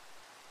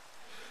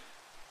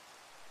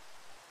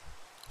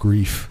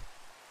 Grief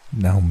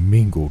now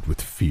mingled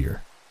with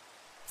fear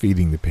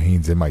feeding the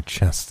pains in my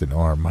chest and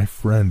arm. My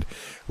friend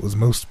was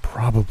most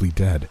probably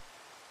dead.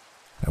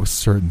 I was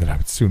certain that I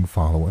would soon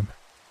follow him.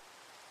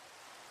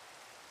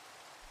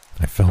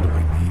 I fell to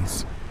my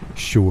knees,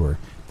 sure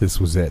this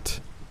was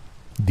it.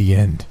 The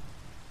end.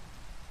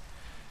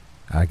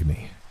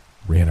 Agony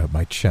ran up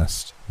my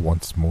chest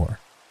once more.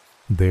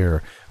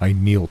 There I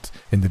knelt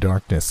in the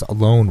darkness,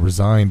 alone,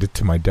 resigned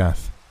to my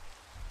death.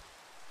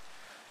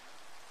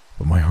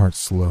 But my heart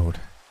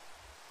slowed.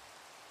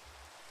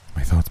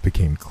 My thoughts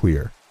became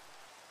clear.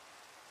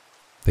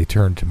 They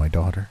turned to my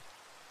daughter.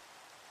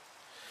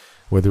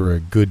 Whether a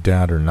good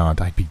dad or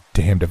not, I'd be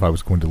damned if I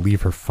was going to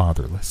leave her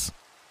fatherless.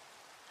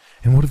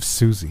 And what of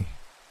Susie?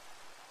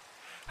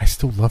 I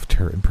still loved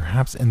her, and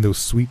perhaps in those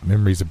sweet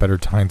memories of better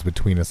times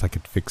between us I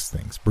could fix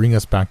things, bring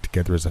us back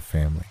together as a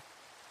family.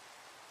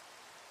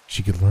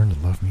 She could learn to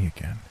love me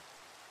again.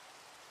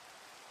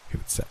 It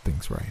would set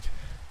things right.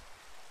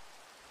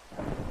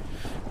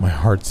 My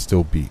heart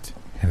still beat,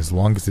 and as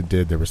long as it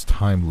did, there was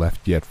time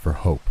left yet for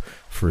hope,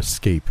 for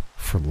escape,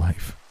 for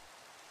life.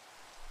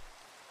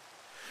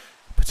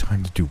 But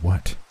time to do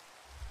what?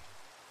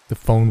 The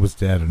phone was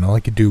dead, and all I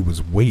could do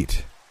was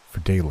wait for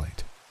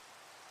daylight.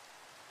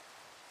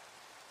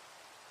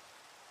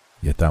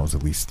 Yet that was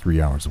at least 3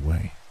 hours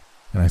away,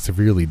 and I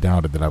severely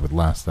doubted that I would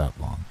last that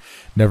long.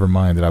 Never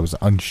mind that I was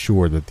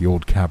unsure that the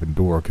old cabin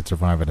door could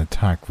survive an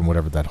attack from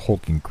whatever that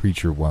hulking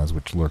creature was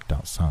which lurked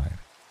outside.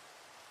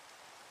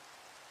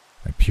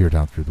 I peered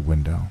out through the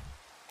window,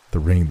 the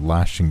rain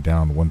lashing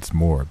down once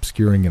more,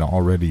 obscuring an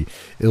already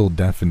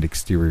ill-deafened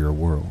exterior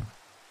world.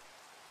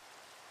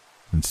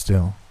 And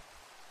still,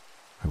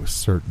 I was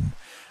certain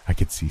I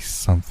could see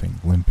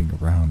something limping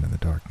around in the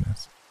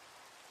darkness.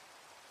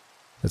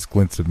 As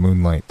glints of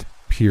moonlight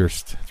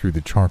pierced through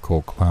the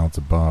charcoal clouds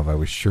above, I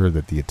was sure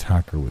that the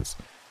attacker was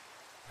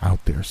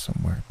out there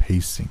somewhere,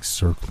 pacing,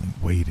 circling,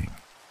 waiting.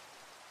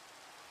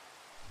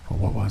 But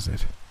what was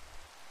it?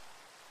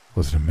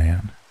 Was it a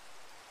man?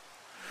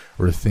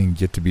 Or a thing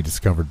yet to be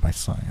discovered by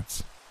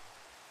science?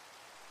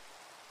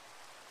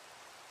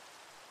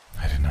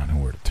 I did not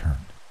know where to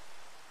turn.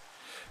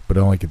 But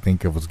all I could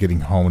think of was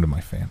getting home to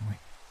my family.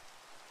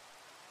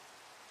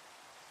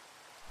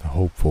 The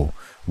hopeful,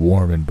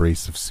 warm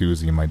embrace of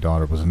Susie and my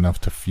daughter was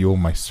enough to fuel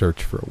my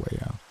search for a way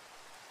out.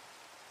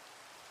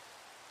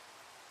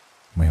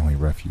 My only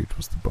refuge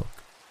was the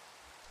book,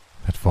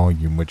 that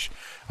volume which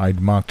I'd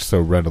mocked so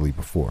readily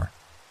before.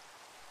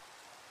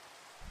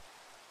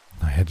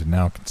 I had to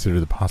now consider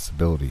the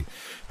possibility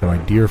that my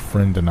dear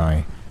friend and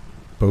I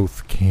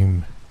both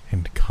came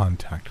into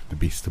contact with the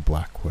beast of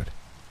Blackwood.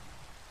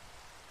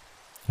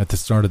 At the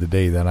start of the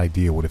day, that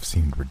idea would have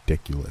seemed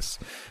ridiculous,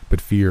 but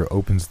fear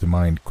opens the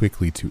mind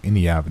quickly to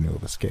any avenue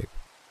of escape.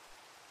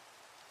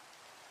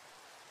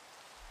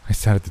 I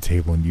sat at the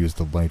table and used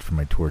the light from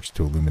my torch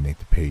to illuminate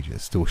the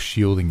pages, still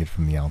shielding it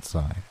from the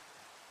outside.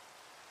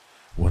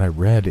 What I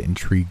read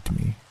intrigued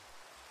me.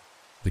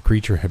 The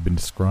creature had been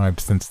described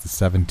since the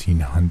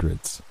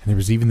 1700s, and there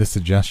was even the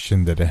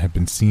suggestion that it had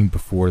been seen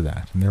before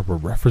that, and there were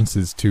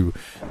references to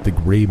the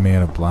Gray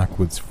Man of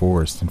Blackwood's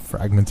forest and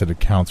fragmented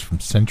accounts from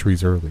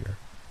centuries earlier.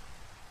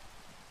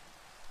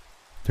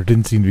 There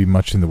didn't seem to be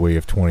much in the way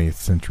of 20th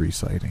century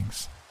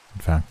sightings. In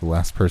fact, the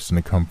last person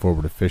to come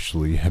forward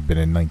officially had been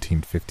in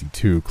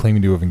 1952,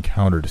 claiming to have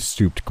encountered a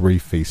stooped,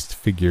 gray-faced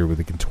figure with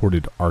a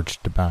contorted,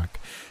 arched back,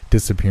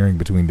 disappearing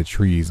between the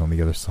trees on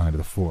the other side of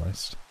the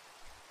forest.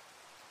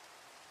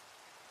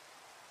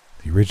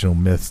 The original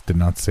myths did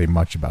not say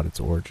much about its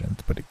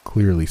origins, but it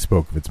clearly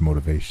spoke of its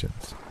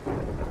motivations.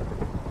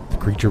 The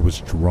creature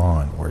was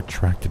drawn or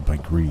attracted by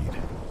greed.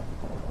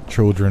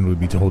 Children would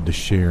be told to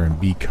share and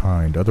be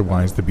kind,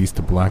 otherwise the beast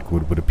of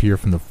Blackwood would appear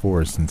from the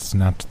forest and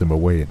snatch them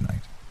away at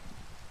night.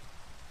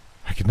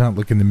 I could not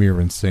look in the mirror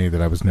and say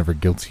that I was never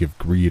guilty of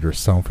greed or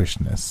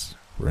selfishness,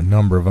 or a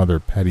number of other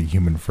petty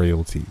human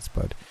frailties,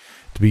 but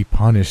to be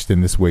punished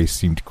in this way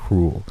seemed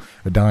cruel,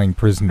 a dying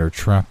prisoner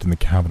trapped in the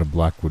cabin of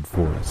Blackwood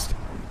Forest.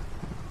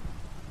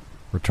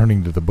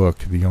 Returning to the book,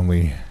 the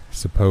only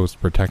supposed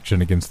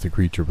protection against the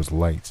creature was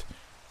light,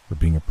 or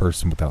being a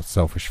person without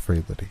selfish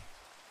frailty.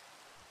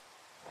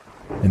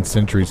 In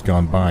centuries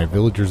gone by,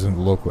 villagers in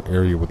the local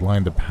area would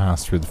line the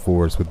paths through the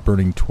forest with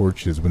burning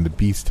torches when the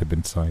beast had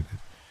been sighted,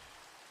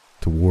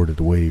 to ward it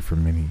away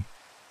from many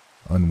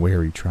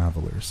unwary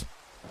travelers.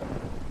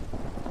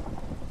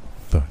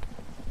 Thud,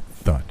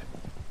 thud,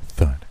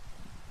 thud.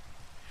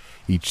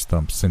 Each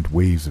thump sent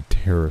waves of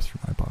terror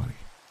through my body.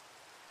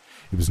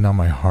 It was not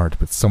my heart,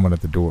 but someone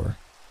at the door.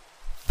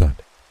 Thud,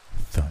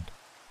 thud,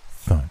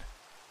 thud.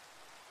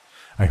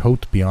 I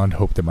hoped beyond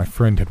hope that my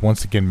friend had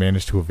once again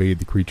managed to evade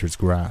the creature's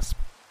grasp.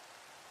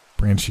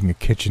 Branching a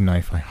kitchen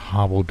knife, I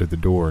hobbled to the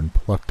door and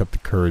plucked up the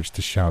courage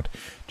to shout,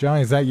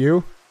 "Johnny, is that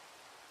you?"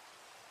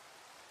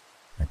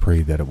 I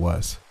prayed that it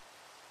was,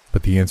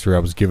 but the answer I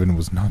was given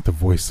was not the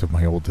voice of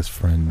my oldest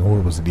friend, nor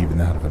was it even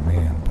that of a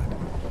man,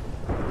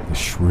 but the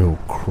shrill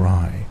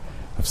cry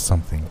of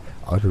something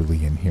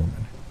utterly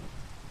inhuman.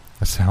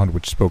 A sound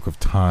which spoke of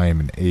time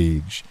and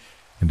age,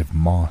 and of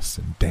moss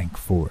and dank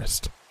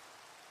forest.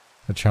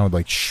 a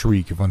childlike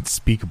shriek of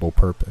unspeakable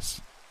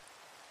purpose.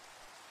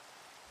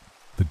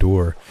 The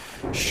door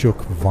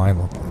shook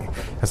violently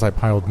as I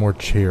piled more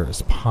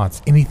chairs,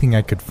 pots, anything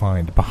I could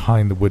find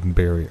behind the wooden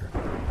barrier.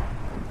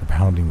 The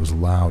pounding was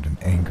loud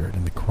and angered,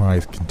 and the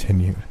cries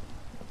continued.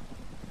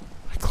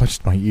 I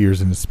clutched my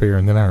ears in despair,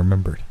 and then I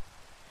remembered.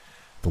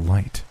 The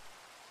light.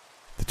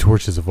 The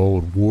torches of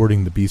old,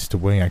 warding the beast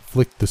away. I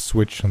flicked the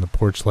switch and the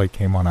porch light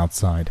came on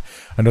outside.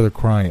 Another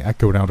cry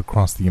echoed out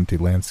across the empty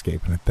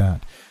landscape, and at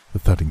that, the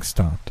thudding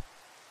stopped.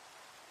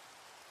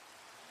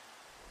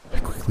 I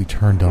quickly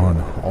turned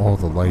on all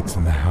the lights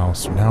in the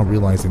house, now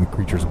realizing the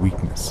creature's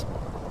weakness.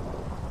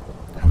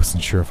 I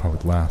wasn't sure if I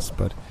would last,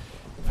 but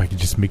if I could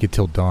just make it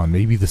till dawn,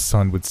 maybe the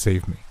sun would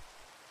save me.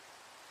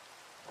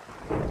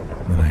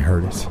 Then I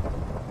heard it.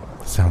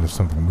 The sound of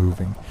something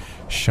moving,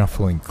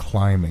 shuffling,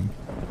 climbing.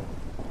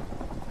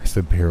 I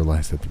stood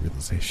paralyzed at the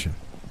realization.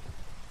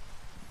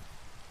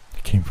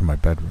 It came from my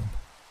bedroom.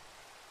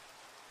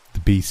 The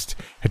beast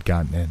had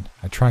gotten in,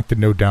 attracted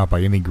no doubt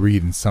by any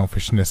greed and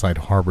selfishness I'd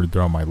harbored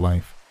throughout my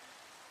life.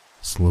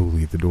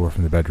 Slowly, the door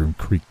from the bedroom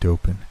creaked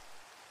open.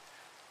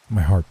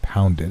 My heart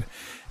pounded,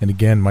 and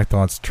again my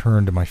thoughts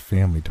turned to my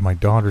family, to my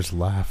daughter's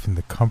laugh and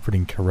the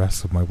comforting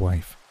caress of my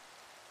wife.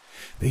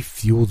 They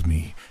fueled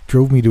me,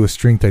 drove me to a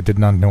strength I did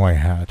not know I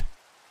had.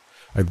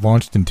 I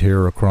launched in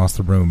terror across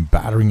the room,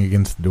 battering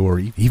against the door.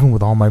 Even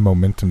with all my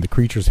momentum, the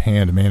creature's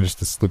hand managed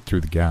to slip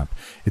through the gap,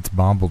 its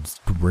bobbled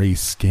gray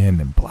skin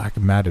and black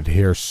matted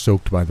hair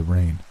soaked by the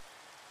rain.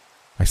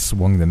 I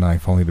swung the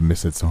knife only to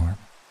miss its arm.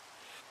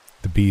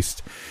 The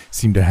beast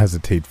seemed to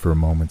hesitate for a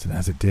moment, and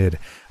as it did,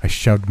 I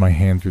shoved my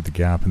hand through the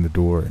gap in the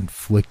door and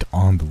flicked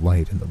on the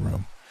light in the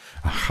room.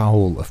 A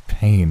howl of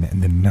pain,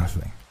 and then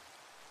nothing.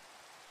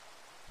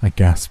 I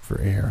gasped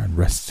for air and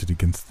rested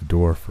against the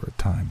door for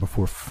a time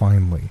before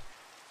finally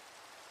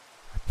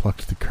I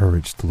plucked the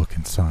courage to look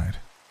inside.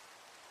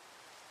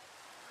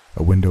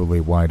 A window lay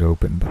wide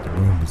open, but the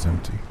room was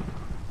empty.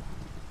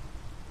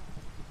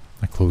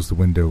 I closed the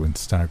window and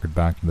staggered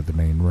back into the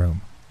main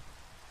room.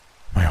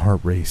 My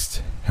heart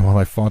raced, and while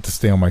I fought to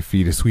stay on my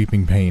feet, a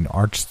sweeping pain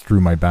arched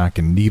through my back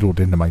and needled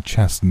into my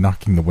chest,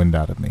 knocking the wind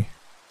out of me.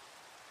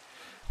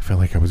 I felt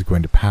like I was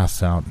going to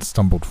pass out and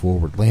stumbled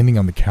forward, landing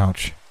on the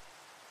couch.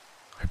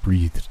 I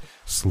breathed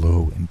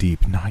slow and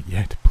deep. Not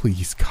yet,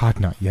 please, God,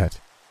 not yet.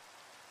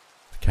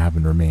 The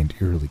cabin remained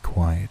eerily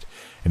quiet,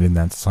 and in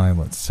that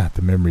silence sat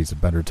the memories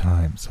of better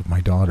times, of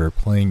my daughter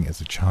playing as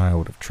a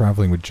child, of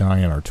traveling with Jai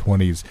in our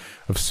 20s,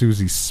 of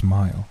Susie's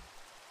smile.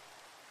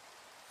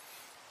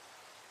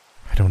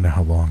 I don't know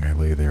how long I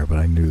lay there, but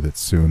I knew that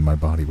soon my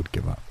body would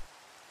give up.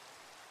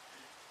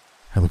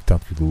 I looked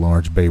out through the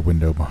large bay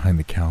window behind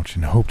the couch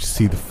and hoped to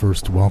see the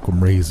first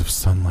welcome rays of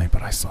sunlight,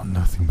 but I saw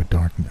nothing but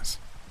darkness.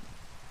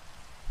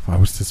 If I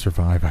was to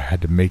survive, I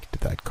had to make it to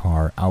that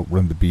car,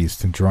 outrun the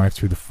beast, and drive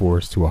through the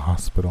forest to a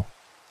hospital.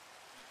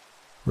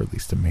 Or at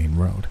least a main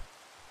road.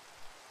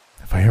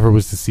 If I ever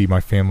was to see my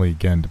family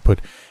again, to put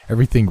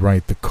everything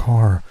right, the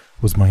car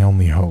was my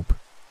only hope.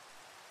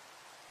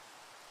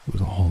 It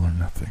was all or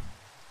nothing.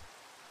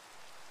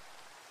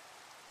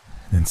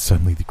 Then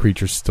suddenly the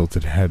creature's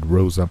stilted head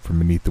rose up from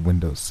beneath the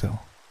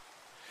windowsill.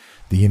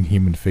 The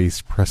inhuman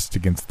face pressed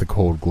against the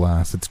cold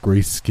glass, its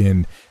gray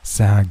skin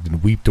sagged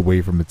and weeped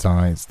away from its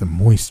eyes, the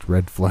moist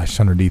red flesh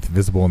underneath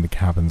visible in the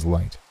cabin's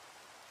light.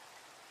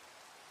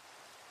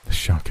 The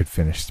shock had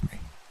finished me.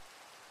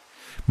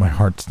 My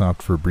heart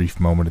stopped for a brief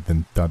moment and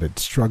then thudded,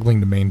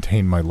 struggling to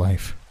maintain my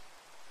life.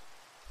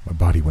 My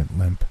body went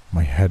limp,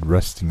 my head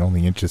resting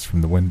only inches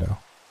from the window.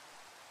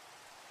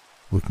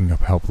 Looking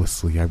up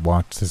helplessly, I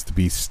watched as the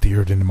beast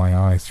stared into my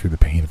eyes through the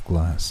pane of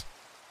glass.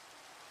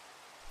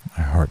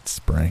 My heart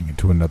sprang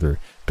into another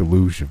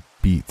deluge of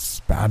beats,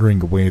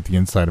 spattering away at the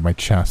inside of my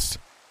chest.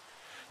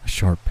 A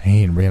sharp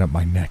pain ran up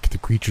my neck. The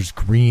creature's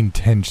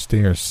green-tinged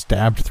stare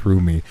stabbed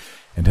through me,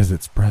 and as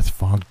its breath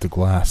fogged the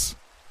glass,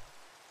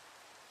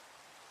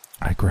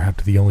 I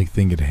grabbed the only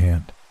thing at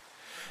hand,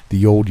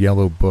 the old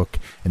yellow book,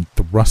 and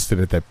thrust it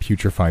at that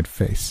putrefied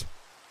face.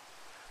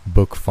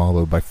 Book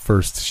followed by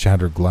first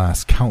shattered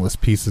glass, countless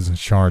pieces and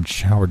shards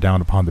showered down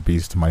upon the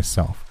beast and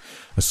myself.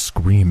 A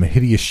scream, a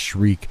hideous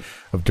shriek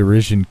of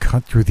derision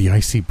cut through the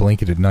icy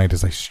blanketed night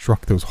as I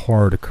struck those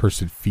horrid,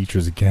 accursed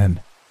features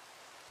again.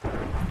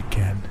 And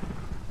again.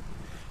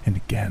 And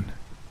again.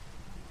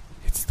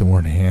 Its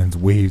thorn hands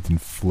waved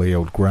and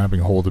flailed, grabbing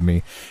hold of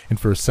me, and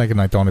for a second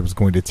I thought it was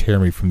going to tear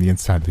me from the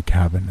inside of the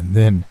cabin, and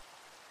then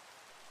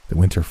the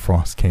winter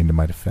frost came to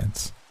my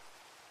defense.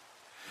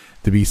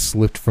 The beast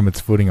slipped from its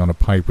footing on a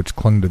pipe which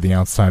clung to the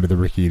outside of the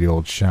rickety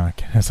old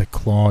shack, and as I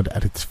clawed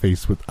at its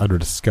face with utter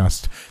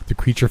disgust, the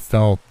creature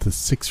fell to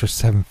 6 or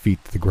 7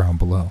 feet to the ground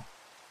below.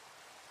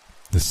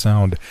 The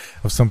sound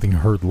of something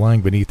heard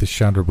lying beneath the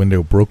shattered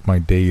window broke my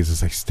daze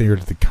as I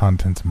stared at the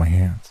contents of my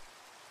hands.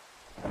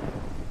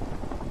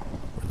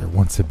 Where there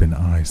once had been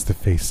eyes, the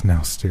face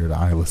now stared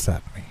eyeless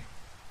at me.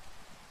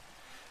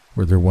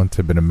 Where there once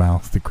had been a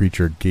mouth, the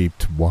creature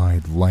gaped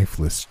wide,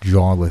 lifeless,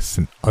 jawless,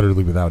 and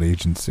utterly without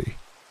agency.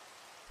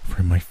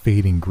 For in my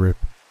fading grip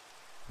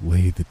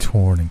lay the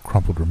torn and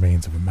crumpled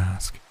remains of a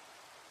mask.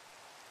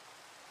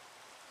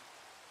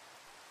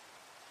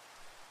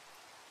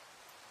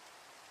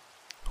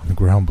 On the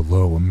ground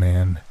below, a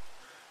man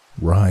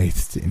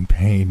writhed in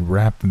pain,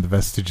 wrapped in the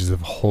vestiges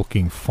of a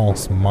hulking,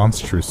 false,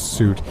 monstrous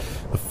suit,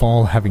 the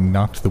fall having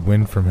knocked the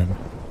wind from him.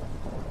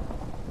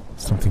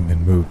 Something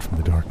then moved from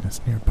the darkness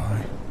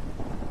nearby.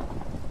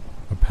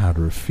 A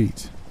patter of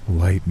feet,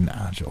 light and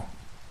agile.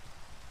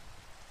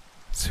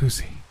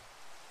 Susie.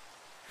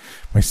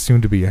 My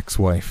soon-to-be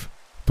ex-wife,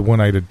 the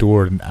one I'd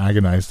adored and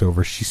agonized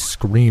over, she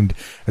screamed,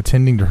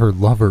 attending to her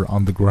lover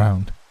on the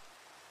ground.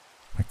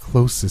 My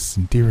closest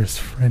and dearest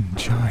friend,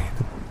 Jai,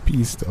 the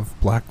beast of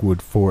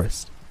Blackwood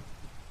Forest.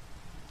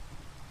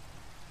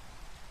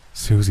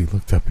 Susie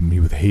looked up at me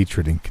with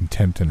hatred and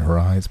contempt in her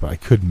eyes, but I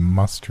couldn't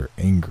muster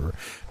anger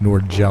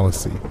nor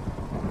jealousy.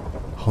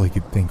 All I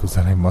could think was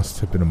that I must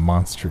have been a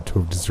monster to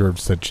have deserved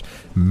such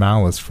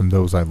malice from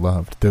those I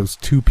loved, those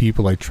two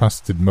people I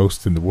trusted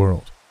most in the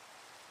world.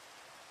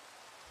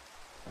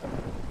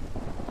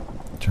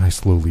 Jai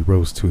slowly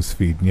rose to his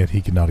feet, and yet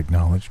he could not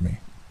acknowledge me.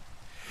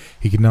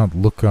 He could not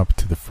look up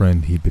to the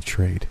friend he'd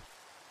betrayed.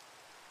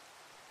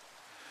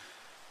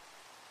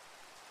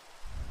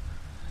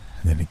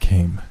 And then it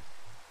came.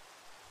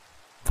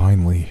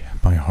 Finally,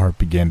 my heart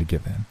began to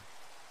give in.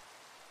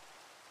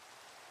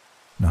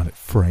 Not at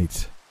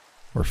fright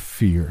or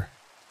fear,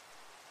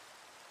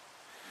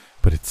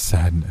 but at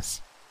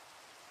sadness,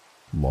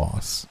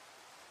 loss,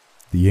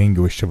 the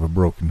anguish of a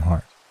broken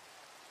heart.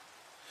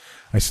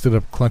 I stood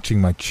up clutching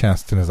my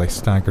chest, and as I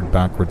staggered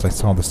backwards, I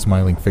saw the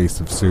smiling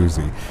face of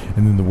Susie,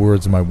 and then the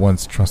words of my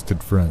once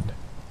trusted friend.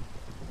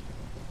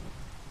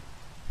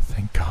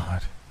 Thank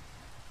God.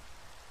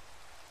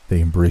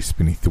 They embraced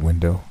beneath the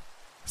window,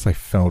 as I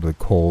fell to the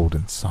cold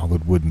and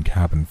solid wooden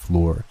cabin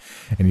floor,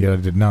 and yet I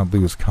did not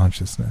lose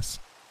consciousness.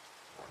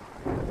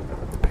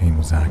 The pain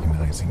was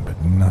agonizing,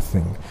 but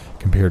nothing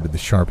compared to the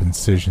sharp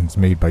incisions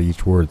made by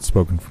each word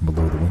spoken from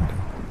below the window.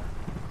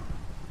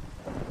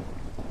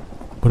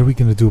 What are we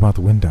going to do about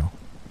the window?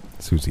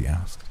 Susie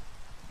asked.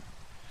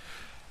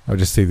 I would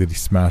just say that he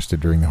smashed it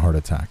during the heart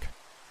attack.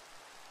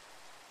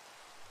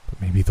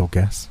 But maybe they'll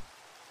guess.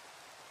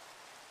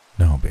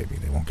 No, baby,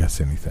 they won't guess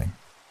anything.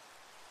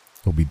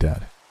 He'll be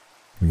dead.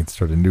 We can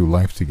start a new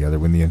life together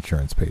when the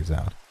insurance pays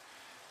out.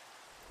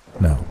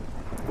 No,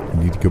 I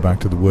need to go back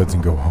to the woods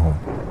and go home.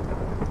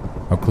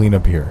 I'll clean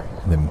up here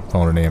and then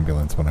phone an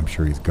ambulance when I'm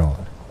sure he's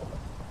gone.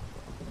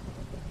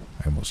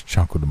 I almost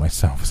chuckled to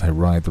myself as I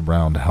writhed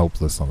around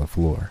helpless on the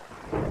floor.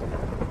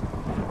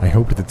 I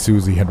hoped that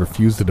Susie had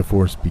refused the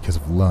divorce because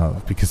of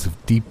love, because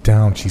of deep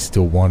down she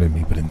still wanted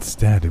me, but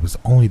instead it was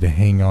only to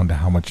hang on to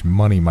how much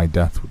money my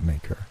death would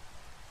make her.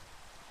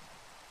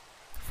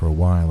 For a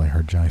while I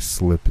heard Jai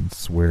slip and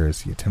swear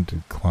as he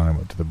attempted to climb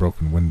up to the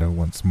broken window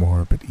once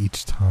more, but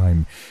each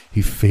time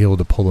he failed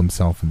to pull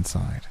himself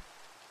inside.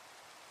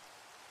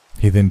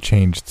 He then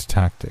changed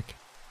tactic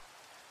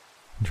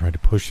and tried to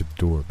push at the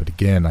door, but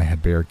again I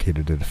had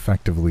barricaded it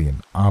effectively,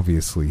 and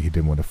obviously he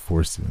didn't want to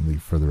force it and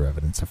leave further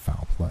evidence of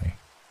foul play.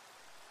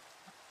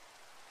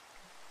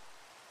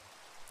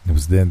 It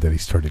was then that he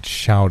started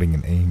shouting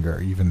in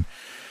anger, even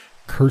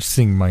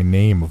cursing my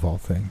name of all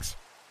things.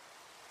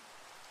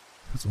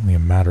 It was only a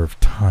matter of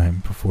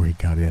time before he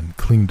got in,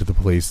 cleaned to the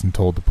place, and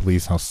told the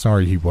police how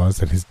sorry he was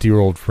that his dear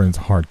old friend's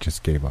heart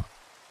just gave up.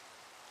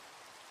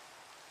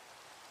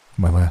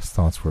 My last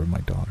thoughts were of my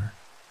daughter,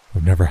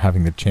 of never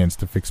having the chance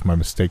to fix my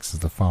mistakes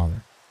as a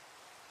father.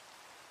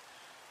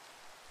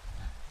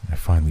 And I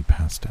finally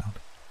passed out.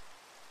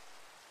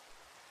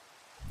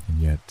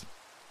 And yet,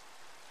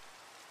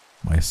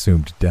 my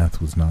assumed death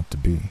was not to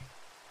be.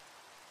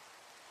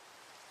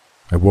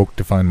 I woke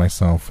to find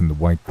myself in the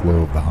white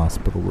glow of the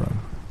hospital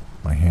room,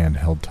 my hand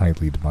held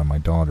tightly by my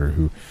daughter,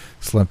 who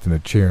slept in a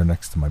chair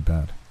next to my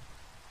bed.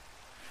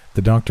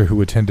 The doctor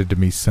who attended to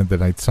me said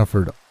that I'd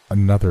suffered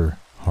another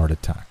heart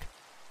attack,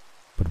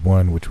 but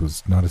one which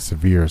was not as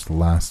severe as the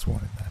last one,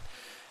 and that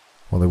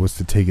while I was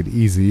to take it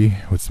easy,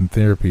 with some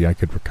therapy I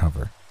could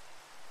recover.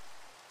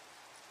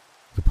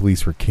 The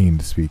police were keen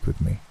to speak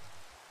with me.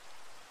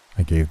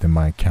 I gave them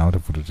my account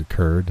of what had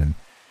occurred, and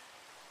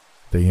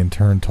they in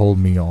turn told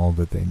me all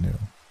that they knew.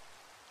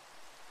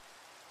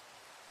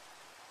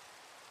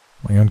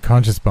 My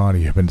unconscious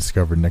body had been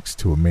discovered next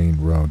to a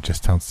main road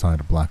just outside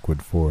of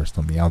Blackwood Forest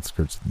on the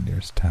outskirts of the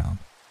nearest town.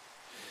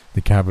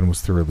 The cabin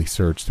was thoroughly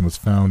searched and was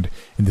found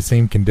in the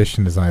same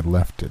condition as I had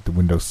left it, the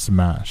window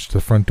smashed,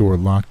 the front door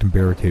locked and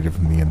barricaded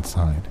from the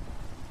inside.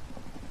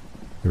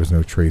 There was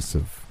no trace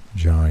of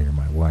Jai or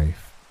my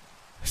wife.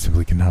 They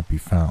simply could not be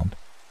found.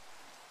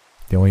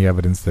 The only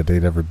evidence that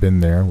they'd ever been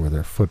there were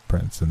their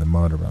footprints in the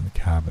mud around the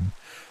cabin,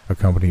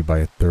 accompanied by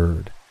a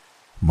third,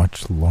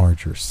 much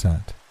larger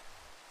scent,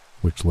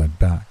 which led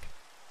back,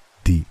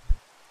 deep,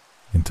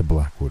 into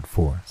Blackwood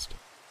Forest.